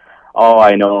anything? Oh,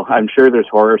 I know. I'm sure there's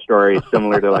horror stories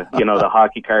similar to, the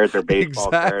hockey cards or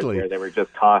baseball cards where they were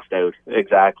just tossed out.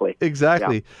 Exactly.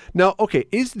 Yeah. Now, okay,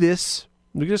 we just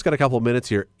got a couple of minutes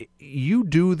here. You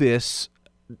do this,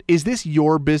 is this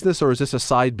your business or is this a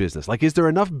side business? Like, is there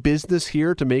enough business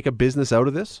here to make a business out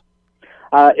of this?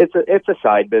 It's a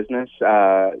side business.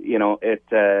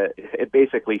 It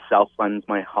basically self-funds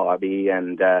my hobby,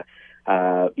 and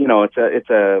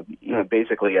it's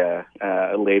basically a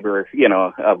labor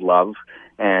of love.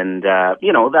 And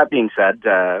that being said,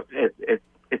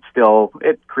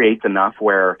 it creates enough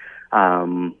where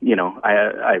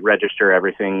I register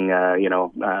everything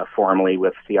formally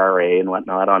with CRA and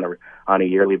whatnot on a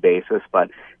yearly basis, but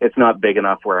it's not big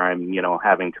enough where I'm,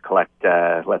 having to collect,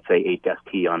 let's say,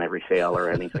 HST on every sale or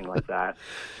anything like that.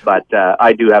 But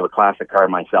I do have a classic car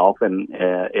myself, and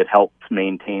it helps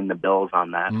maintain the bills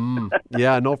on that.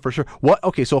 Yeah, no, for sure.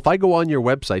 Okay, so if I go on your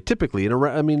website, typically, in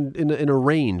a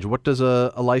range, what does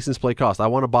a license plate cost? I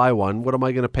want to buy one. What am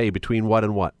I going to pay between what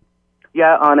and what?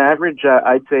 Yeah, on average,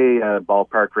 I'd say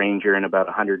ballpark range you're in about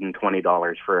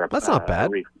 $120 for a... That's not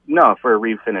bad. For a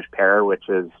refinished pair, which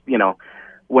is,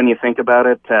 when you think about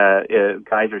it,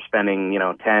 guys are spending,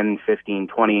 10, 15,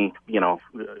 20,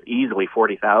 easily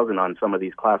 $40,000 on some of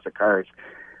these classic cars.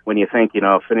 When you think,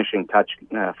 finishing touch,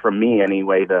 from me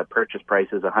anyway, the purchase price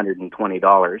is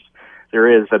 $120.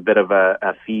 There is a bit of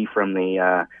a fee from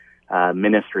the...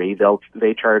 ministry.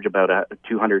 They charge about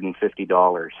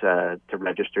 $250 to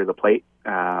register the plate.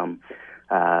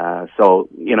 So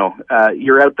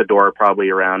you're out the door probably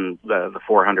around the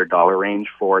 $400 range,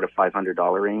 $400 to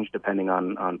 $500 range, depending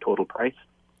on total price.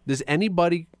 Does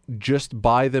anybody just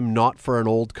buy them not for an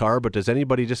old car, but does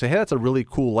anybody just say, hey, that's a really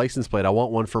cool license plate. I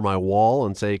want one for my wall,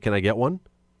 and say, can I get one?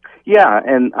 Yeah,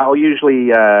 and I'll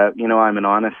usually, I'm an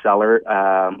honest seller.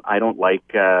 I don't like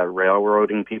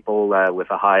railroading people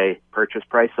with a high purchase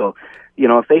price. So,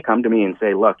 if they come to me and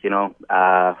say, look,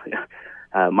 my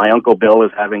Uncle Bill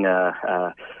is having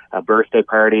a birthday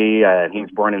party, and he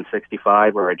was born in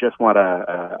 65, or I just want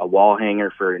a wall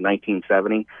hanger for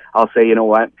 1970, I'll say, you know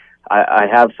what? I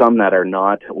have some that are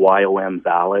not YOM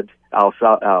valid. I'll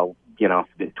sell,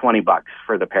 $20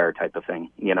 for the pair type of thing,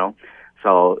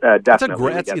 So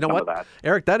definitely get some of that.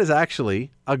 Eric, that is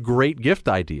actually a great gift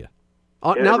idea.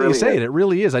 Now that really you say it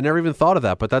really is. I never even thought of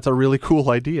that, but that's a really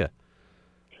cool idea.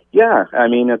 Yeah, I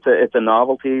mean, it's a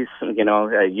novelty,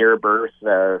 a year of birth.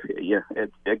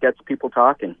 It gets people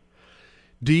talking.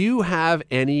 Do you have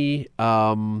any?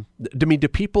 Do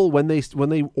people when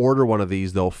they order one of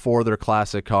these though for their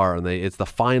classic car and it's the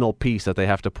final piece that they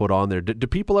have to put on there? Do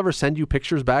people ever send you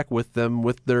pictures back with them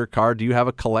with their car? Do you have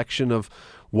a collection of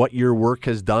what your work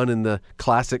has done in the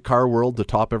classic car world to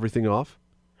top everything off?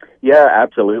 Yeah,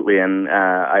 absolutely, and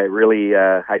I really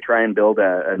I try and build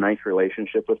a nice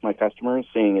relationship with my customers,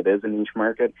 seeing it is a niche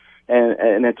market,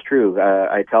 and it's true.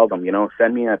 I tell them,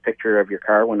 send me a picture of your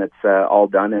car when it's all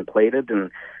done and plated, and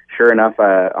sure enough,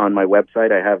 on my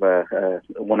website I have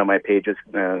one of my pages.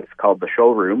 It's called the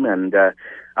showroom, and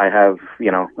I have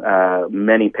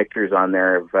many pictures on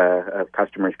there of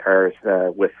customers' cars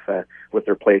with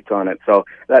their plates on it. So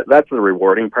that's the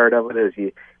rewarding part of it, is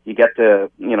you get to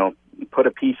put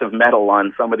a piece of metal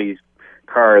on somebody's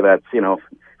car that's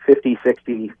 50,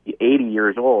 60, 80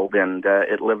 years old, and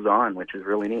it lives on, which is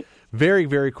really neat. Very,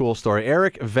 very cool story.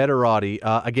 Eric Vetterati,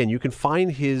 again, you can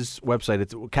find his website.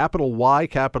 It's capital Y,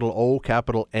 capital O,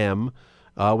 capital M,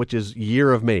 which is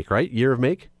year of make, right? Year of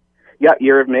make? Yeah,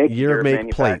 year of make. Year of make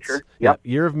plates. Yep.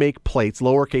 Year of make plates,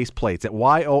 lowercase plates. At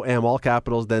YOM, all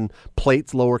capitals, then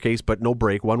plates, lowercase, but no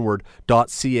break, one word,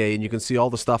 .ca, and you can see all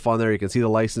the stuff on there. You can see the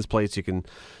license plates. You can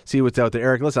see what's out there.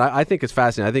 Eric, listen, I think it's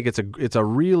fascinating. I think it's a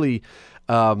really,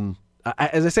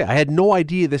 as I say, I had no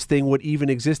idea this thing would even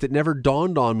exist. It never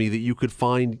dawned on me that you could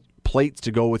find plates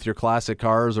to go with your classic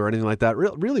cars or anything like that.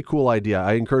 Really cool idea.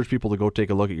 I encourage people to go take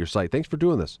a look at your site. Thanks for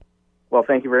doing this. Well,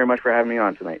 thank you very much for having me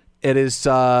on tonight. It is,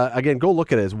 again, go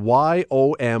look at it. It's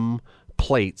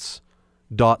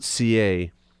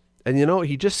YOMplates.ca. And,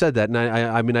 he just said that, and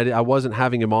I wasn't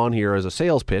having him on here as a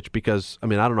sales pitch because, I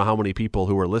don't know how many people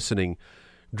who are listening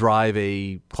drive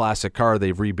a classic car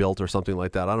they've rebuilt or something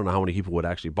like that. I don't know how many people would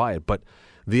actually buy it. But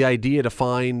the idea to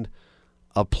find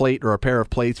a plate or a pair of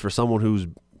plates for someone who's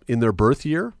in their birth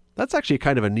year, that's actually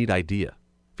kind of a neat idea.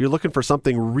 If you're looking for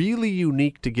something really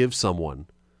unique to give someone,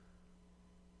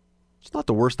 it's not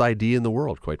the worst idea in the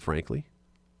world, quite frankly.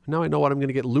 Now I know what I'm going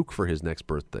to get Luke for his next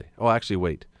birthday. Oh, actually,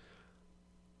 wait.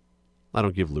 I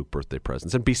don't give Luke birthday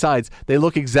presents. And besides, they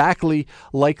look exactly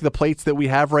like the plates that we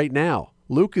have right now.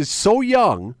 Luke is so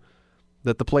young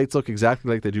that the plates look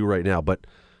exactly like they do right now. But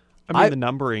the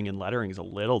numbering and lettering is a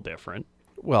little different.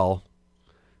 Well,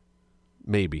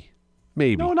 maybe.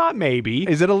 No, not maybe.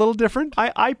 Is it a little different?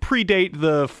 I predate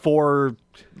the 4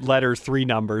 letters, 3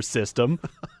 numbers system.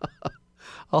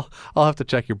 I'll have to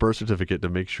check your birth certificate to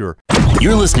make sure.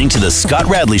 You're listening to The Scott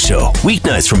Radley Show,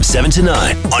 weeknights from 7 to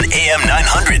 9 on AM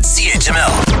 900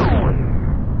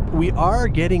 CHML. We are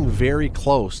getting very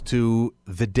close to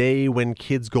the day when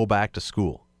kids go back to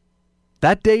school.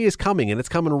 That day is coming, and it's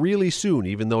coming really soon,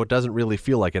 even though it doesn't really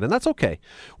feel like it. And that's okay.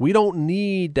 We don't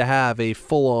need to have a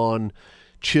full-on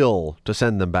chill to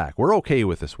send them back. We're okay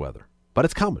with this weather, but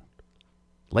it's coming.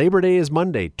 Labor Day is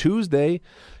Monday. Tuesday,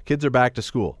 kids are back to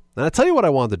school. And I'll tell you what I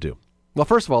wanted to do. Well,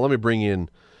 first of all, let me bring in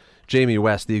Jamie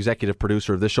West, the executive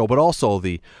producer of this show, but also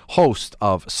the host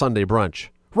of Sunday Brunch,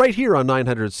 right here on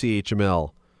 900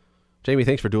 CHML. Jamie,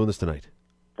 thanks for doing this tonight.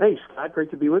 Hey, Scott, great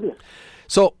to be with you.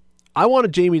 So I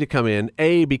wanted Jamie to come in,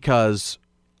 A, because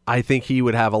I think he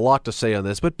would have a lot to say on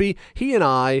this, but B, he and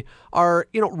I are,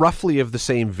 roughly of the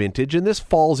same vintage, and this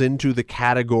falls into the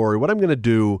category. What I'm going to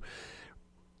do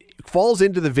falls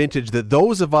into the vintage that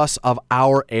those of us of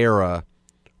our era,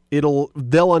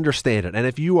 they'll understand it. And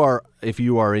if you are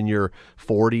in your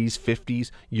 40s, 50s,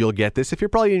 you'll get this. If you're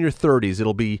probably in your 30s,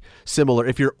 it'll be similar.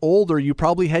 If you're older, you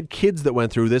probably had kids that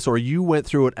went through this, or you went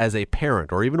through it as a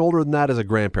parent, or even older than that as a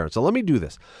grandparent. So let me do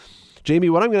this. Jamie,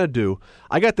 what I'm going to do,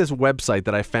 I got this website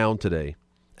that I found today,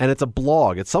 and it's a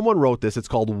blog. Someone wrote this. It's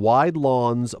called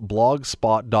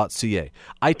widelawnsblogspot.ca.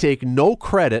 I take no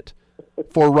credit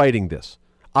for writing this.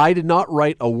 I did not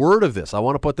write a word of this. I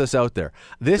want to put this out there.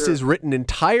 This is written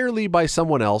entirely by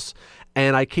someone else,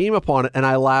 and I came upon it, and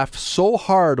I laughed so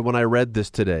hard when I read this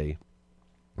today.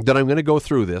 that I'm going to go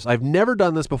through this. I've never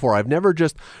done this before. I've never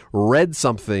just read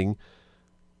something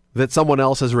that someone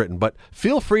else has written. But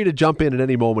feel free to jump in at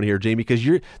any moment here, Jamie, because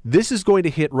this is going to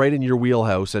hit right in your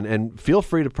wheelhouse, and feel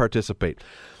free to participate.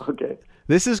 Okay.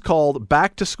 This is called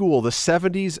Back to School, the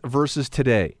 70s versus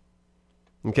today.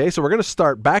 Okay, so we're going to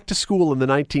start back to school in the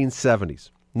 1970s.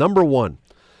 Number 1,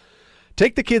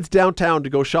 take the kids downtown to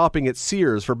go shopping at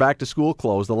Sears for back-to-school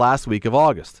clothes the last week of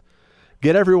August.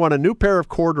 Get everyone a new pair of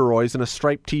corduroys and a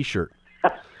striped T-shirt.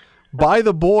 Buy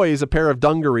the boys a pair of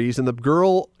dungarees and the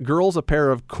girls a pair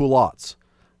of culottes.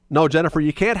 No, Jennifer,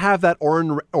 you can't have that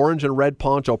orange and red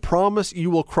poncho. Promise you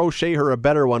will crochet her a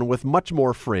better one with much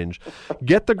more fringe.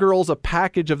 Get the girls a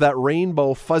package of that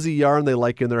rainbow fuzzy yarn they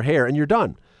like in their hair, and you're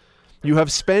done. You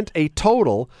have spent a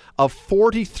total of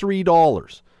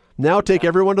 $43. Now take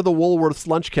everyone to the Woolworths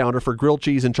lunch counter for grilled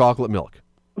cheese and chocolate milk.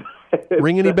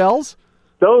 Ring any bells?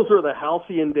 Those were the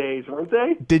halcyon days, weren't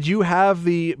they? Did you have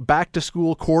the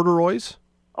back-to-school corduroys?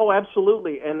 Oh,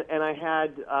 absolutely. And I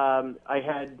had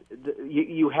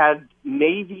you had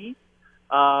navy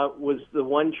was the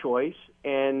one choice,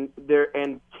 and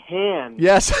tan.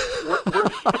 Yes.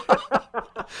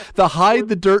 The hide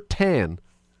the dirt tan.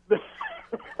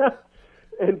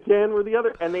 And tan were the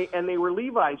other, and they were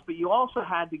Levi's. But you also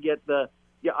had to get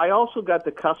I also got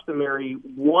the customary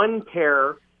one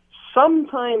pair,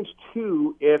 sometimes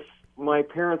two, if my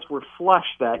parents were flush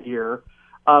that year,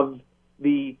 of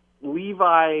the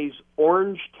Levi's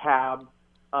orange tab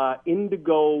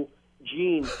indigo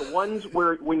jeans, the ones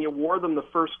where when you wore them the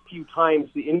first few times,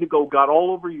 the indigo got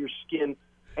all over your skin,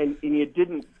 and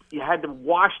you had to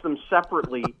wash them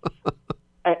separately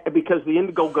because the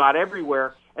indigo got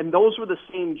everywhere. And those were the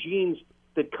same jeans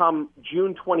that come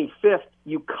June 25th,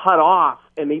 you cut off,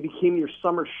 and they became your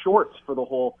summer shorts for the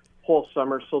whole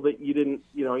summer, so that you didn't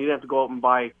have to go out and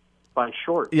buy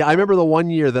shorts. Yeah, I remember the one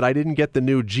year that I didn't get the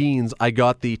new jeans. I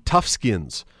got the Tough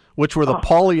Skins, which were the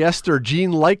polyester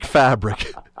jean-like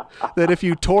fabric that if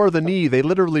you tore the knee, they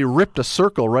literally ripped a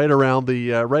circle right around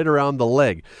the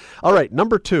leg. All right,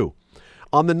 number 2.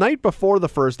 On the night before the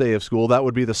first day of school, that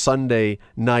would be the Sunday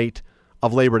night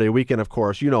of Labor Day weekend, of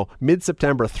course,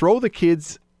 mid-September, throw the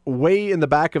kids way in the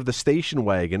back of the station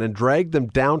wagon and drag them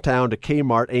downtown to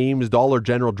Kmart, Ames, Dollar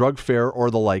General, Drug Fair,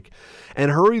 or the like, and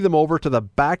hurry them over to the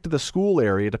back to the school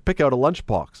area to pick out a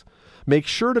lunchbox. Make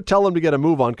sure to tell them to get a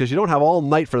move on, because you don't have all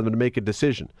night for them to make a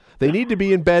decision. They need to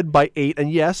be in bed by 8,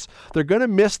 and yes, they're going to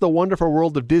miss the wonderful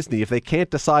world of Disney if they can't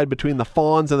decide between the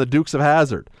Fawns and the Dukes of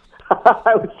Hazzard.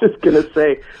 I was just going to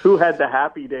say, who had the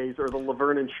Happy Days or the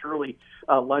Laverne and Shirley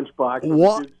lunchbox?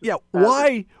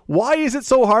 Why is it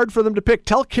so hard for them to pick?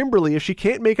 Tell Kimberly if she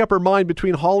can't make up her mind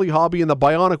between Holly Hobbie and the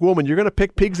Bionic Woman, you're going to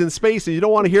pick Pigs in Space, and you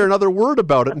don't want to hear another word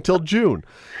about it until June.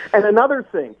 And another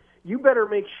thing, you better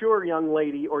make sure, young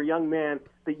lady or young man,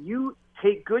 that you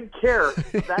take good care of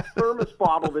that thermos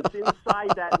bottle that's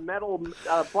inside that metal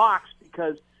box,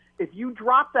 because if you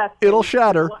drop that thing, it'll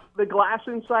shatter. The glass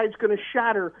inside's going to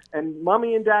shatter, and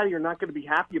Mommy and Daddy are not going to be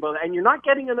happy about it, and you're not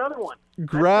getting another one.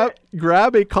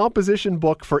 Grab a composition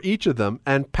book for each of them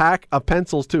and pack of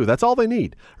pencils too. That's all they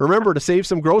need. Remember to save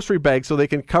some grocery bags so they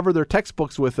can cover their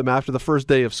textbooks with them after the first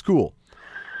day of school.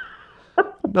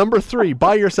 Number 3,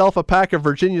 buy yourself a pack of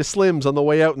Virginia Slims on the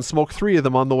way out and smoke 3 of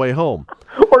them on the way home.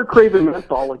 Or Craven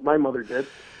Menthol like my mother did.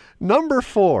 Number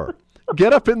 4,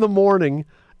 get up in the morning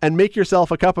and make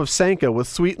yourself a cup of Sanka with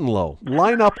Sweet and Low.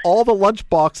 Line up all the lunch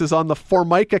boxes on the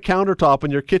Formica countertop in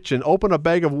your kitchen. Open a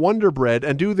bag of Wonder Bread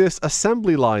and do this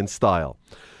assembly line style.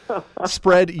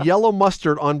 Spread yellow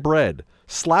mustard on bread.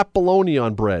 Slap bologna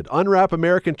on bread. Unwrap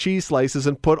American cheese slices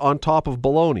and put on top of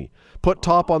bologna. Put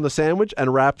top on the sandwich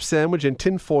and wrap sandwich in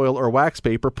tin foil or wax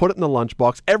paper. Put it in the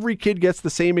lunchbox. Every kid gets the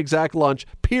same exact lunch,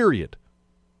 period.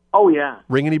 Oh, yeah.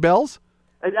 Ring any bells?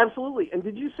 Absolutely. And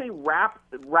did you say wrap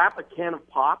a can of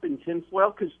pop in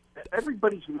tinfoil? Because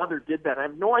everybody's mother did that. I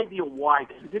have no idea why.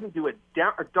 Because it didn't do a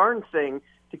darn thing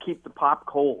to keep the pop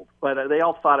cold. But they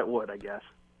all thought it would, I guess.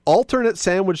 Alternate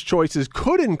sandwich choices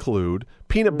could include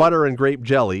peanut butter and grape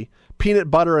jelly,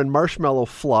 peanut butter and marshmallow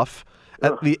fluff,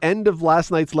 at the end of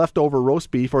last night's leftover roast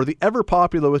beef, or the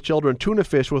ever-popular with children tuna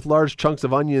fish with large chunks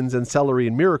of onions and celery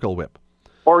and Miracle Whip.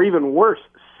 Or even worse,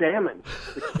 salmon,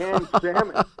 the canned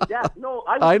salmon. Yeah, no,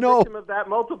 I was a victim of that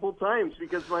multiple times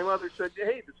because my mother said,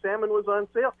 hey, the salmon was on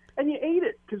sale, and you ate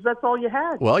it because that's all you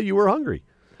had. Well, you were hungry.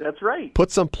 That's right.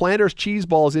 Put some Planters cheese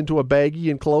balls into a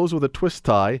baggie and close with a twist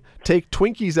tie. Take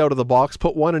Twinkies out of the box,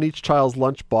 put one in each child's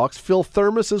lunchbox. Fill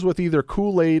thermoses with either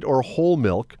Kool-Aid or whole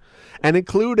milk. And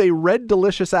include a red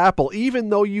delicious apple,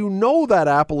 even though you know that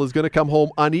apple is going to come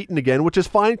home uneaten again, which is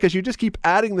fine because you just keep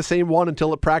adding the same one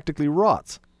until it practically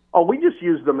rots. Oh, we just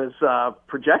used them as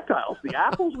projectiles. The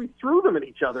apples, we threw them at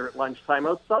each other at lunchtime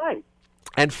outside.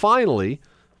 And finally,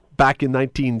 back in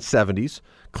 1970s,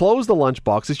 close the lunch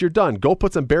boxes. You're done. Go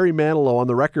put some Barry Manilow on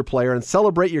the record player and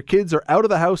celebrate. Your kids are out of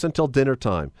the house until dinner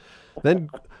time. Then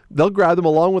they'll grab them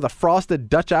along with a frosted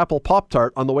Dutch apple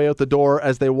Pop-Tart on the way out the door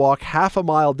as they walk half a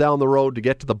mile down the road to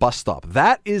get to the bus stop.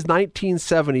 That is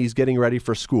 1970s getting ready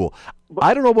for school.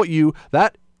 I don't know about you.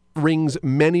 That rings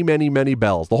many, many, many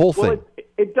bells. The whole thing.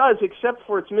 It does, except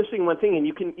for it's missing one thing, and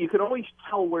you can always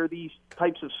tell where these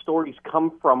types of stories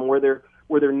come from, where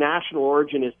their national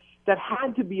origin is. That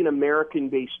had to be an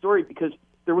American-based story because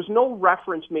there was no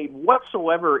reference made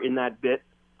whatsoever in that bit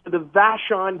to the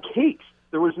Vachon cakes.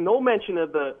 There was no mention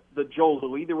of the Joe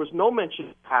Louis. There was no mention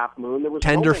of Half Moon. There was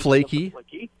Tender no mention Flaky. Of the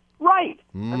Flaky. Right.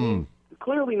 I mean,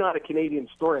 clearly not a Canadian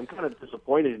story. I'm kind of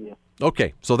disappointed in you.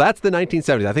 Okay, so that's the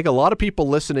 1970s. I think a lot of people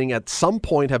listening at some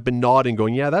point have been nodding,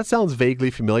 going, yeah, that sounds vaguely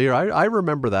familiar. I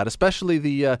remember that, especially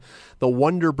the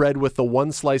Wonder Bread with the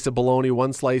one slice of bologna,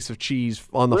 one slice of cheese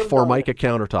on the Formica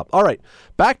countertop. All right,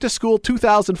 back to school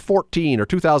 2014 or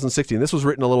 2016. This was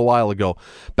written a little while ago.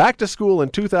 Back to school in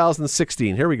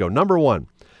 2016. Here we go. Number 1.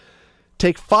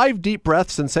 Take 5 deep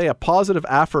breaths and say a positive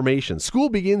affirmation. School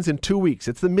begins in 2 weeks.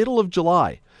 It's the middle of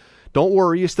July. Don't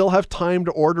worry, you still have time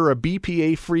to order a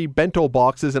BPA-free bento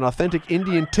boxes and authentic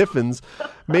Indian tiffins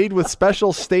made with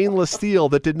special stainless steel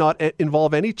that did not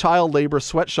involve any child labor,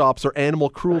 sweatshops, or animal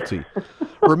cruelty.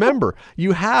 Remember,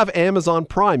 you have Amazon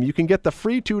Prime. You can get the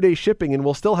free 2-day shipping and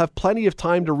will still have plenty of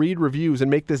time to read reviews and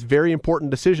make this very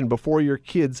important decision before your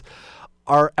kids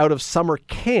are out of summer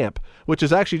camp, which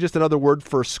is actually just another word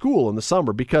for school in the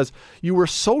summer, because you were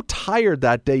so tired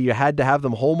that day you had to have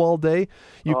them home all day.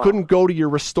 You couldn't go to your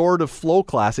restorative flow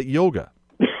class at yoga.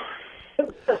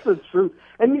 That's the truth.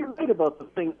 And you're right about the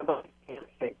thing about the camp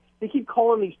thing. They keep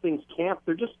calling these things camp.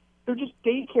 They're just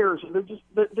daycares.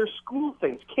 They're school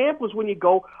things. Camp was when you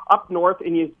go up north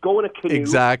and you go in a canoe.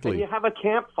 Exactly. And you have a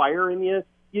campfire and you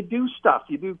do stuff.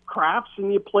 You do crafts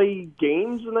and you play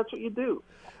games, and that's what you do.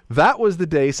 That was the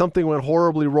day something went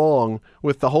horribly wrong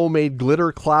with the homemade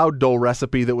glitter cloud dough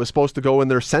recipe that was supposed to go in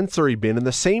their sensory bin. And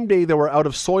the same day they were out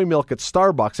of soy milk at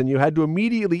Starbucks, and you had to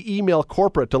immediately email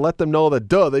corporate to let them know that,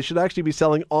 they should actually be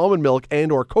selling almond milk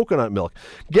and or coconut milk.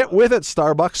 Get with it,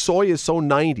 Starbucks. Soy is so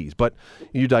 90s, but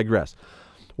you digress.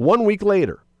 1 week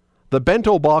later, the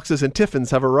bento boxes and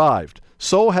tiffins have arrived.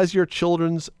 So has your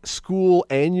children's school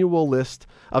annual list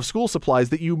of school supplies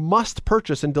that you must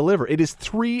purchase and deliver. It is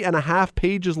 3.5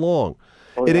 pages long.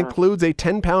 It includes a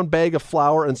 10-pound bag of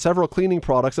flour and several cleaning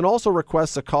products, and also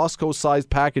requests a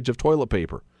Costco-sized package of toilet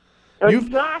paper.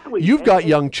 Exactly. You've got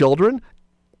young children.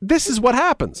 This is what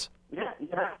happens. Yeah, you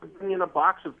have to bring in a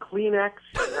box of Kleenex.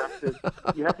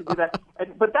 You have to do that.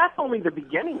 But that's only the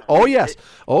beginning. Oh, yes.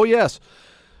 Oh, yes.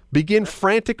 Begin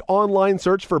frantic online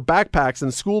search for backpacks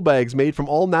and school bags made from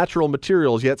all natural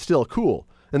materials, yet still cool.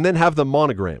 And then have them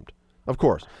monogrammed, of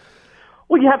course.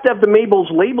 Well, you have to have the Mabel's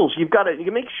labels. You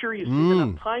make sure you spend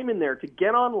enough time in there to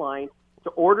get online to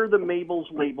order the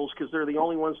Mabel's labels, because they're the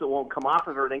only ones that won't come off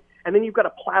of everything. And then you've got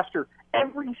to plaster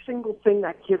every single thing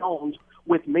that kid owns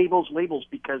with Mabel's labels,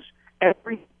 because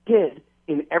every kid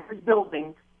in every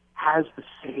building has the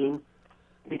same,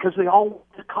 because they all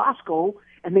went to Costco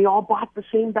and they all bought the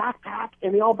same backpack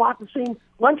and they all bought the same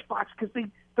lunchbox, because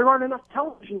there aren't enough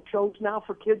television shows now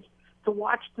for kids to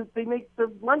watch that they make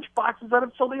the lunch boxes out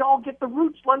of, so they all get the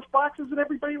Roots lunch boxes and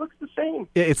everybody looks the same.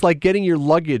 It's like getting your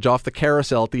luggage off the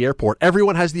carousel at the airport.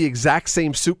 Everyone has the exact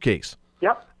same suitcase.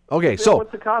 Yep. Okay, They so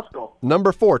went to Costco.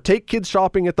 Number 4, take kids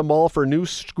shopping at the mall for new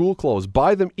school clothes.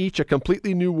 Buy them each a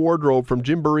completely new wardrobe from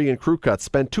Gymboree and Crew Cuts.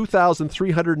 Spend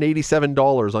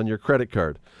 $2,387 on your credit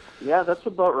card. Yeah, that's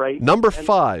about right. Number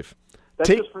 5. That's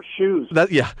just for shoes.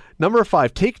 Number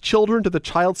 5, take children to the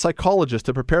child psychologist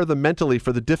to prepare them mentally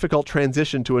for the difficult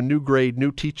transition to a new grade,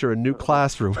 new teacher, and new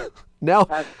classroom.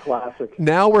 That's classic.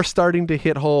 Now we're starting to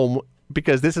hit home,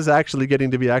 because this is actually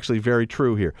getting to be actually very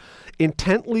true here.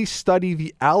 Intently study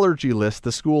the allergy list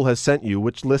the school has sent you,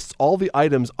 which lists all the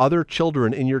items other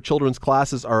children in your children's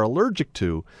classes are allergic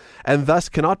to, and thus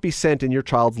cannot be sent in your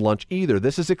child's lunch either.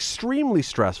 This is extremely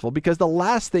stressful, because the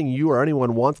last thing you or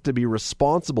anyone wants to be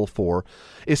responsible for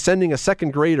is sending a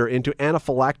second grader into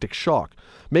anaphylactic shock.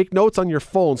 Make notes on your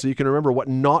phone so you can remember what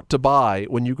not to buy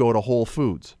when you go to Whole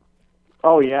Foods.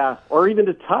 Oh, yeah. Or even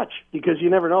to touch, because you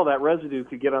never know, that residue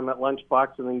could get on that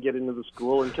lunchbox and then get into the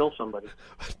school and kill somebody.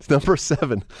 Number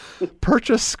 7,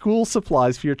 purchase school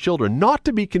supplies for your children, not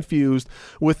to be confused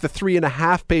with the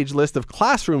 3.5-page list of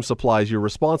classroom supplies you're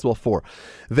responsible for.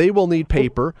 They will need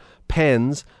paper,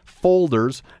 pens,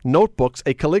 folders, notebooks,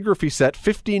 a calligraphy set,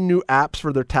 15 new apps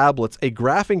for their tablets, a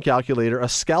graphing calculator, a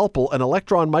scalpel, an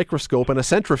electron microscope, and a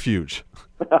centrifuge.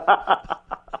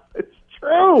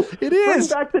 True. It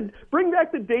is. Bring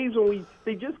back the days when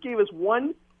they just gave us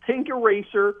one pink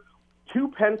eraser,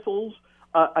 2 pencils,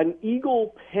 an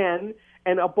Eagle pen,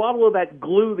 and a bottle of that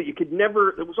glue that you could never.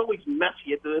 It was always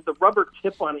messy. The rubber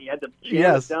tip on it. You had to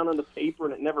jam it down on the paper,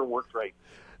 and it never worked right.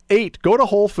 8, go to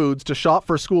Whole Foods to shop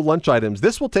for school lunch items.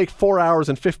 This will take 4 hours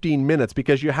and 15 minutes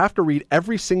because you have to read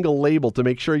every single label to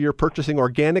make sure you're purchasing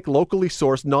organic, locally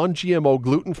sourced, non-GMO,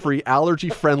 gluten-free,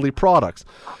 allergy-friendly products.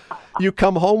 You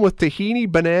come home with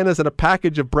tahini, bananas, and a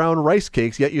package of brown rice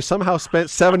cakes, yet you somehow spent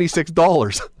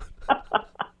 $76.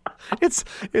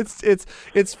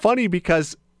 It's funny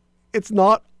because it's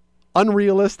not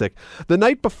unrealistic. The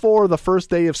night before the first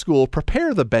day of school,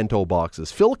 prepare the bento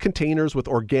boxes. Fill containers with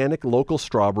organic local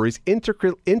strawberries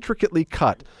intricately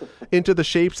cut into the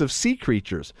shapes of sea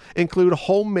creatures. Include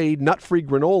homemade nut-free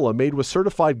granola made with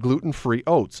certified gluten-free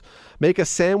oats. Make a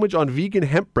sandwich on vegan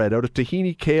hemp bread out of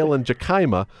tahini, kale, and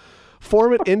jicama.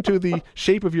 Form it into the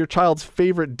shape of your child's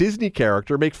favorite Disney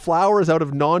character. Make flowers out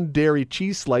of non-dairy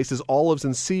cheese slices, olives,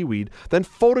 and seaweed. Then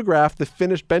photograph the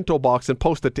finished bento box and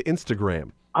post it to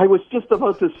Instagram. I was just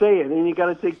about to say it, and then you got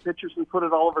to take pictures and put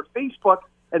it all over Facebook,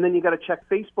 and then you got to check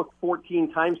Facebook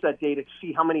 14 times that day to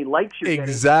see how many likes you're getting.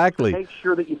 Exactly. Make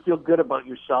sure that you feel good about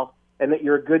yourself and that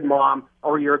you're a good mom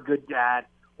or you're a good dad,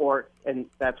 and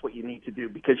that's what you need to do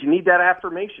because you need that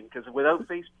affirmation because without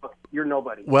Facebook, you're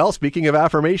nobody. Well, speaking of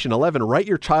affirmation, 11, write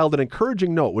your child an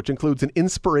encouraging note, which includes an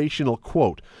inspirational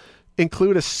quote.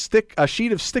 Include a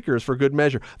sheet of stickers for good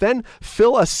measure. Then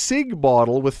fill a cig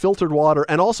bottle with filtered water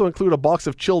and also include a box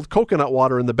of chilled coconut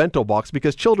water in the bento box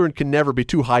because children can never be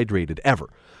too hydrated, ever.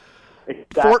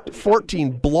 Exactly.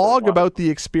 14, blog about the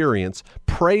experience.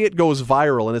 Pray it goes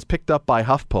viral and is picked up by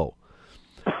HuffPo.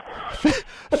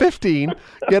 15,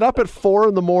 get up at 4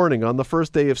 a.m. on the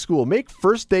first day of school. Make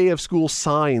first day of school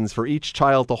signs for each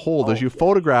child to hold as you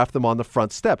photograph them on the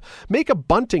front step. Make a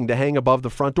bunting to hang above the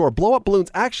front door. Blow up balloons.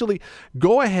 Actually,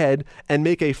 go ahead and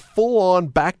make a full-on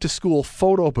back-to-school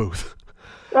photo booth.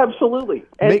 Absolutely.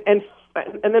 And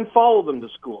then follow them to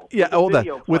school. Yeah,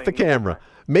 with the camera.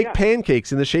 Make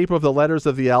pancakes in the shape of the letters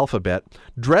of the alphabet.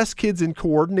 Dress kids in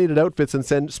coordinated outfits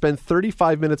and spend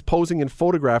 35 minutes posing and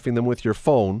photographing them with your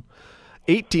phone.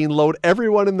 18, load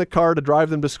everyone in the car to drive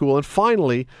them to school. And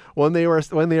finally, when they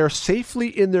are safely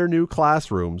in their new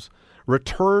classrooms,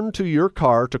 return to your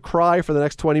car to cry for the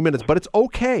next 20 minutes. But it's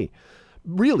okay,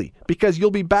 really, because you'll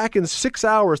be back in 6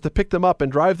 hours to pick them up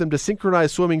and drive them to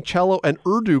synchronized swimming, cello, and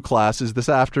Urdu classes this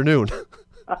afternoon.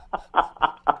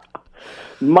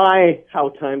 My, how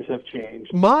times have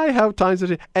changed.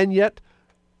 And yet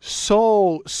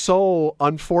so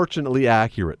unfortunately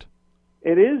accurate.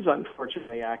 It is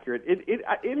unfortunately accurate.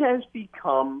 It has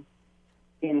become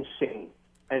insane.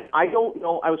 And I don't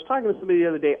know. I was talking to somebody the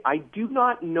other day. I do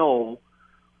not know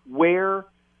where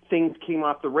things came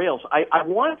off the rails. I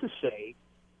wanted to say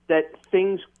that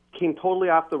things came totally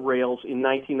off the rails in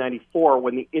 1994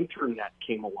 when the internet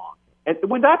came along. And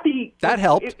would that be... That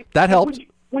helped. That helped.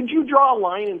 Would you draw a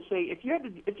line and say, if you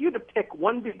had to pick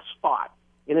one big spot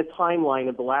in a timeline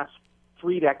of the last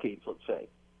 3 decades, let's say,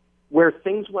 where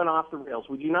things went off the rails,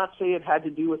 would you not say it had to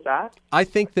do with that? I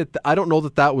think that, I don't know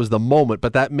that was the moment,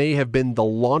 but that may have been the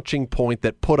launching point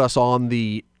that put us on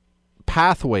the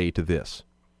pathway to this.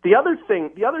 The other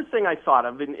thing I thought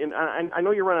of, and I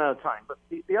know you're running out of time, but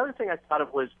the other thing I thought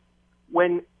of was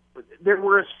when there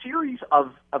were a series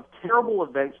of terrible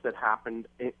events that happened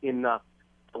in the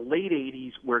late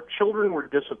 80s where children were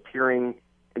disappearing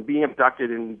and being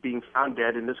abducted and being found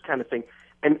dead and this kind of thing.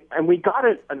 And we got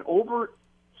an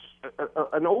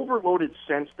overloaded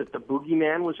sense that the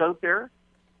boogeyman was out there,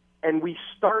 and we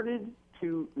started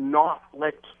to not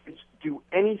let kids do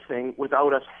anything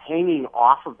without us hanging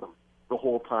off of them the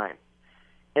whole time.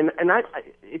 And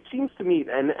it seems to me,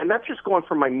 and that's just going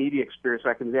from my media experience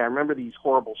back in the day. I remember these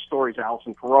horrible stories,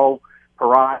 Alison Perot,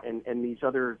 and these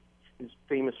other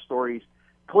famous stories,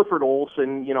 Clifford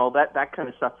Olson, that kind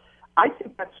of stuff. I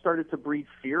think that started to breed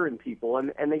fear in people,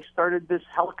 and they started this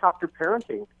helicopter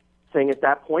parenting thing at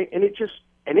that point, and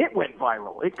it went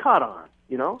viral. It caught on,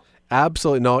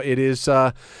 Absolutely. No, it is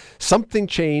something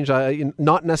changed,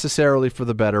 not necessarily for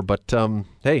the better, but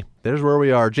hey, there's where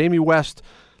we are. Jamie West,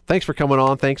 thanks for coming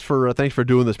on. Thanks for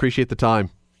doing this. Appreciate the time.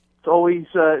 It's always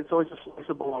a slice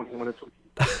of bologna when it's with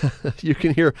you. You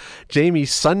can hear Jamie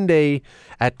Sunday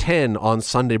at 10 on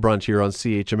Sunday Brunch here on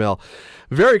CHML.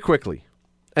 Very quickly.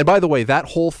 And by the way, that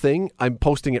whole thing, I'm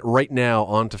posting it right now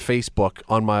onto Facebook,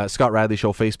 on my Scott Radley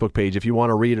Show Facebook page. If you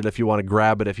want to read it, if you want to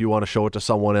grab it, if you want to show it to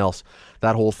someone else,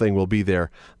 that whole thing will be there,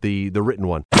 the written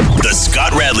one. The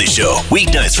Scott Radley Show,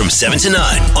 weeknights from 7 to 9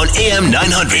 on AM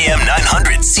 900. AM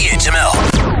 900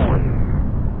 CHML.